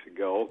 6 weeks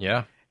ago.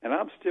 Yeah. And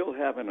I'm still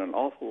having an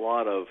awful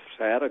lot of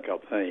sciatica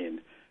pain.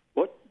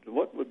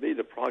 What would be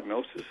the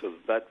prognosis of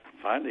that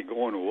finally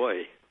going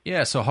away?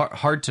 Yeah, so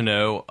hard to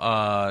know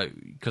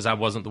because I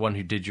wasn't the one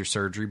who did your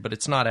surgery, but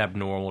it's not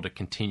abnormal to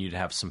continue to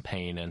have some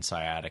pain and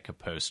sciatica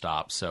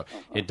post-op. So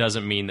it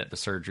doesn't mean that the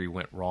surgery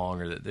went wrong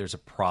or that there's a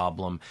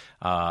problem.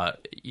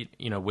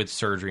 With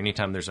surgery,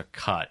 anytime there's a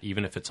cut,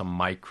 even if it's a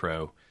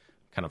micro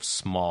kind of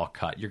small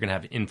cut, you're going to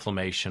have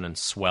inflammation and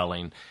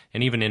swelling,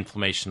 and even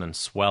inflammation and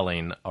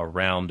swelling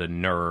around a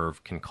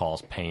nerve can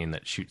cause pain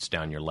that shoots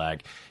down your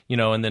leg.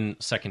 And then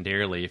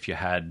secondarily, if you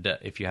had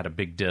a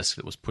big disc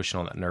that was pushing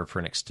on that nerve for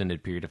an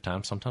extended period of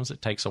time, sometimes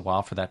it takes a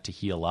while for that to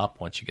heal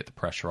up once you get the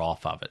pressure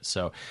off of it.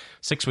 So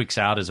 6 weeks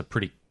out is a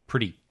pretty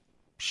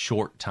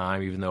short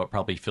time, even though it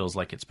probably feels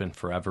like it's been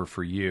forever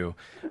for you.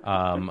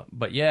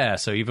 But yeah,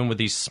 so even with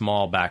these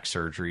small back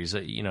surgeries,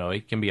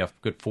 it can be a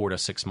good 4 to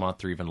 6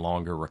 month or even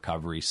longer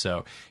recovery.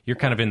 So you're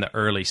kind of in the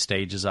early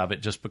stages of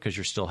it. Just because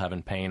you're still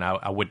having pain,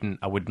 I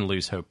wouldn't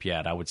lose hope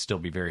yet. I would still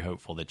be very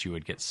hopeful that you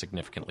would get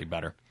significantly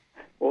better.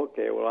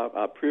 Okay, well,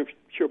 I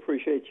sure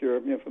appreciate your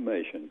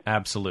information.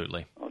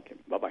 Absolutely. Okay,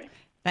 bye-bye.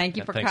 Thank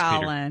you for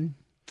calling.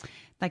 Peter.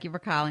 Thank you for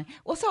calling.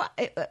 Well, so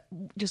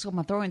just going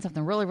to throw in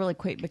something really, really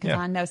quick because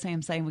I know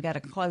Sam's saying we got to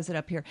close it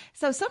up here.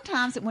 So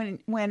sometimes when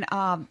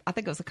I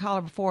think it was a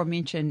caller before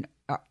mentioned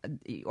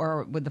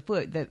or with the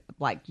foot that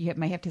like you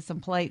may have to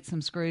some plates,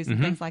 some screws, and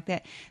things like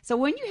that. So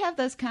when you have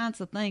those kinds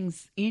of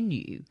things in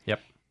you,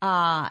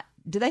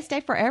 do they stay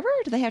forever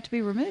or do they have to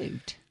be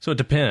removed? So it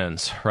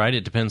depends, right?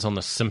 It depends on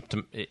the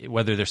symptom,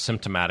 whether they're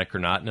symptomatic or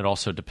not, and it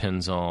also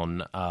depends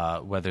on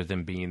whether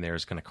them being there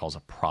is going to cause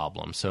a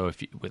problem. So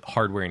with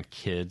hardware in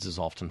kids is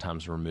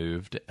oftentimes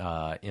removed.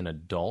 In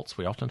adults,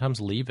 we oftentimes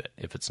leave it.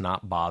 If it's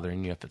not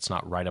bothering you, if it's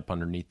not right up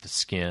underneath the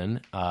skin,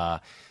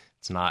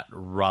 it's not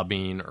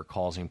rubbing or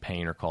causing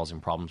pain or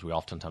causing problems, we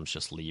oftentimes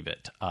just leave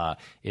it.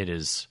 It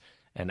is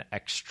an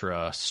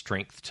extra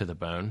strength to the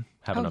bone,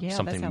 having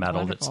something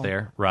metal that's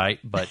there, right?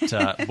 But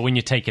when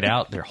you take it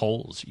out, there are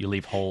holes. You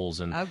leave holes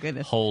and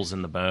holes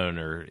in the bone,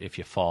 or if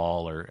you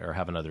fall or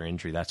have another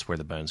injury, that's where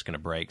the bone's going to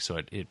break.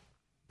 So it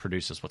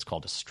produces what's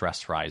called a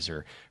stress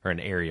riser or an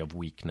area of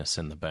weakness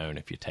in the bone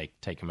if you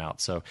take them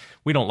out. So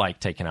we don't like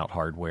taking out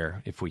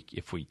hardware if we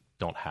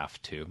don't have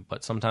to,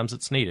 but sometimes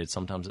it's needed.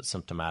 Sometimes it's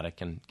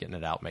symptomatic, and getting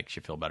it out makes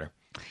you feel better.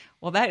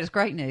 Well, that is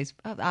great news.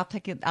 I'll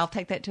take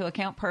that to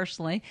account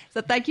personally.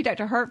 So thank you,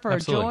 Dr. Hurt, for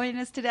joining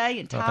us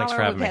today. And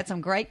Tyler, we've had some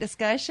great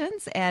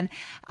discussions. And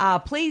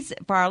please,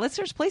 for our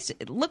listeners, please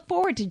look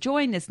forward to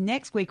joining us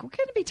next week. We're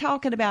going to be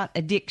talking about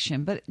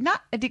addiction, but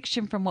not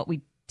addiction from what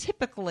we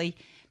typically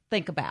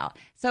think about.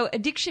 So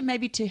addiction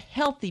maybe to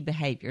healthy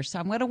behavior. So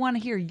I'm going to want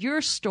to hear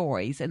your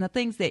stories and the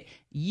things that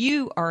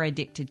you are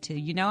addicted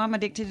to. I'm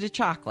addicted to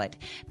chocolate,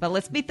 but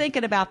let's be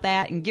thinking about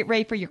that and get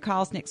ready for your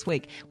calls next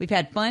week. We've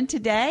had fun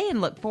today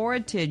and look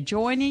forward to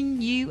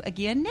joining you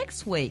again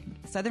next week.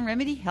 Southern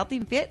Remedy Healthy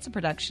and Fit is a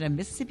production of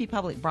Mississippi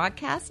Public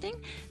Broadcasting,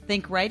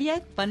 Think Radio,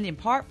 funded in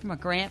part from a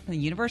grant from the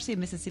University of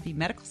Mississippi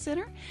Medical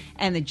Center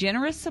and the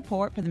generous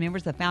support from the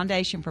members of the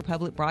Foundation for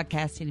Public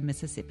Broadcasting in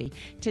Mississippi.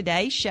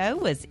 Today's show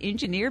was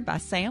engineered by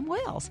Sam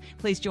Wells.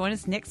 Please join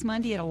us next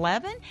Monday at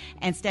 11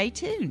 and stay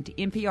tuned.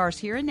 NPR's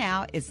Here and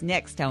Now is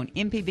next on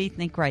MPB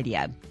Think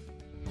Radio.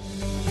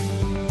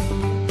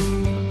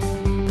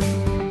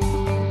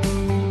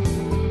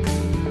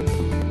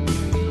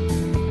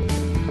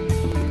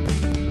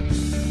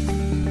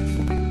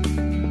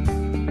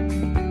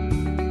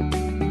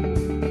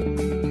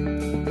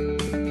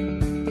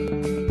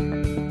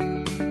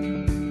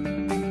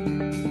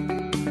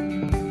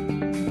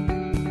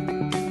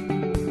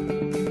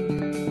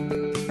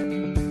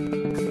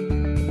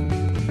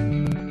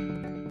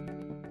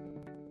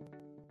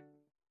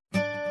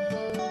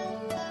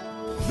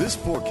 This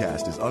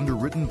forecast is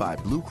underwritten by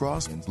Blue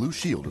Cross and Blue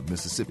Shield of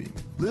Mississippi.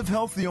 Live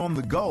healthy on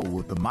the go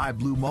with the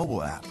MyBlue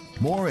mobile app.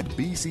 More at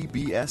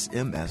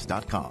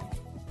bcbsms.com.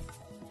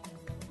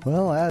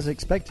 Well, as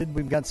expected,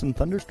 we've got some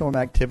thunderstorm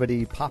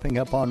activity popping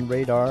up on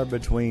radar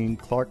between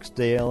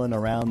Clarksdale and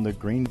around the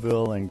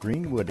Greenville and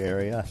Greenwood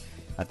area.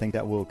 I think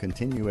that will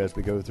continue as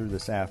we go through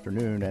this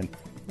afternoon,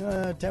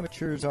 and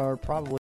temperatures are probably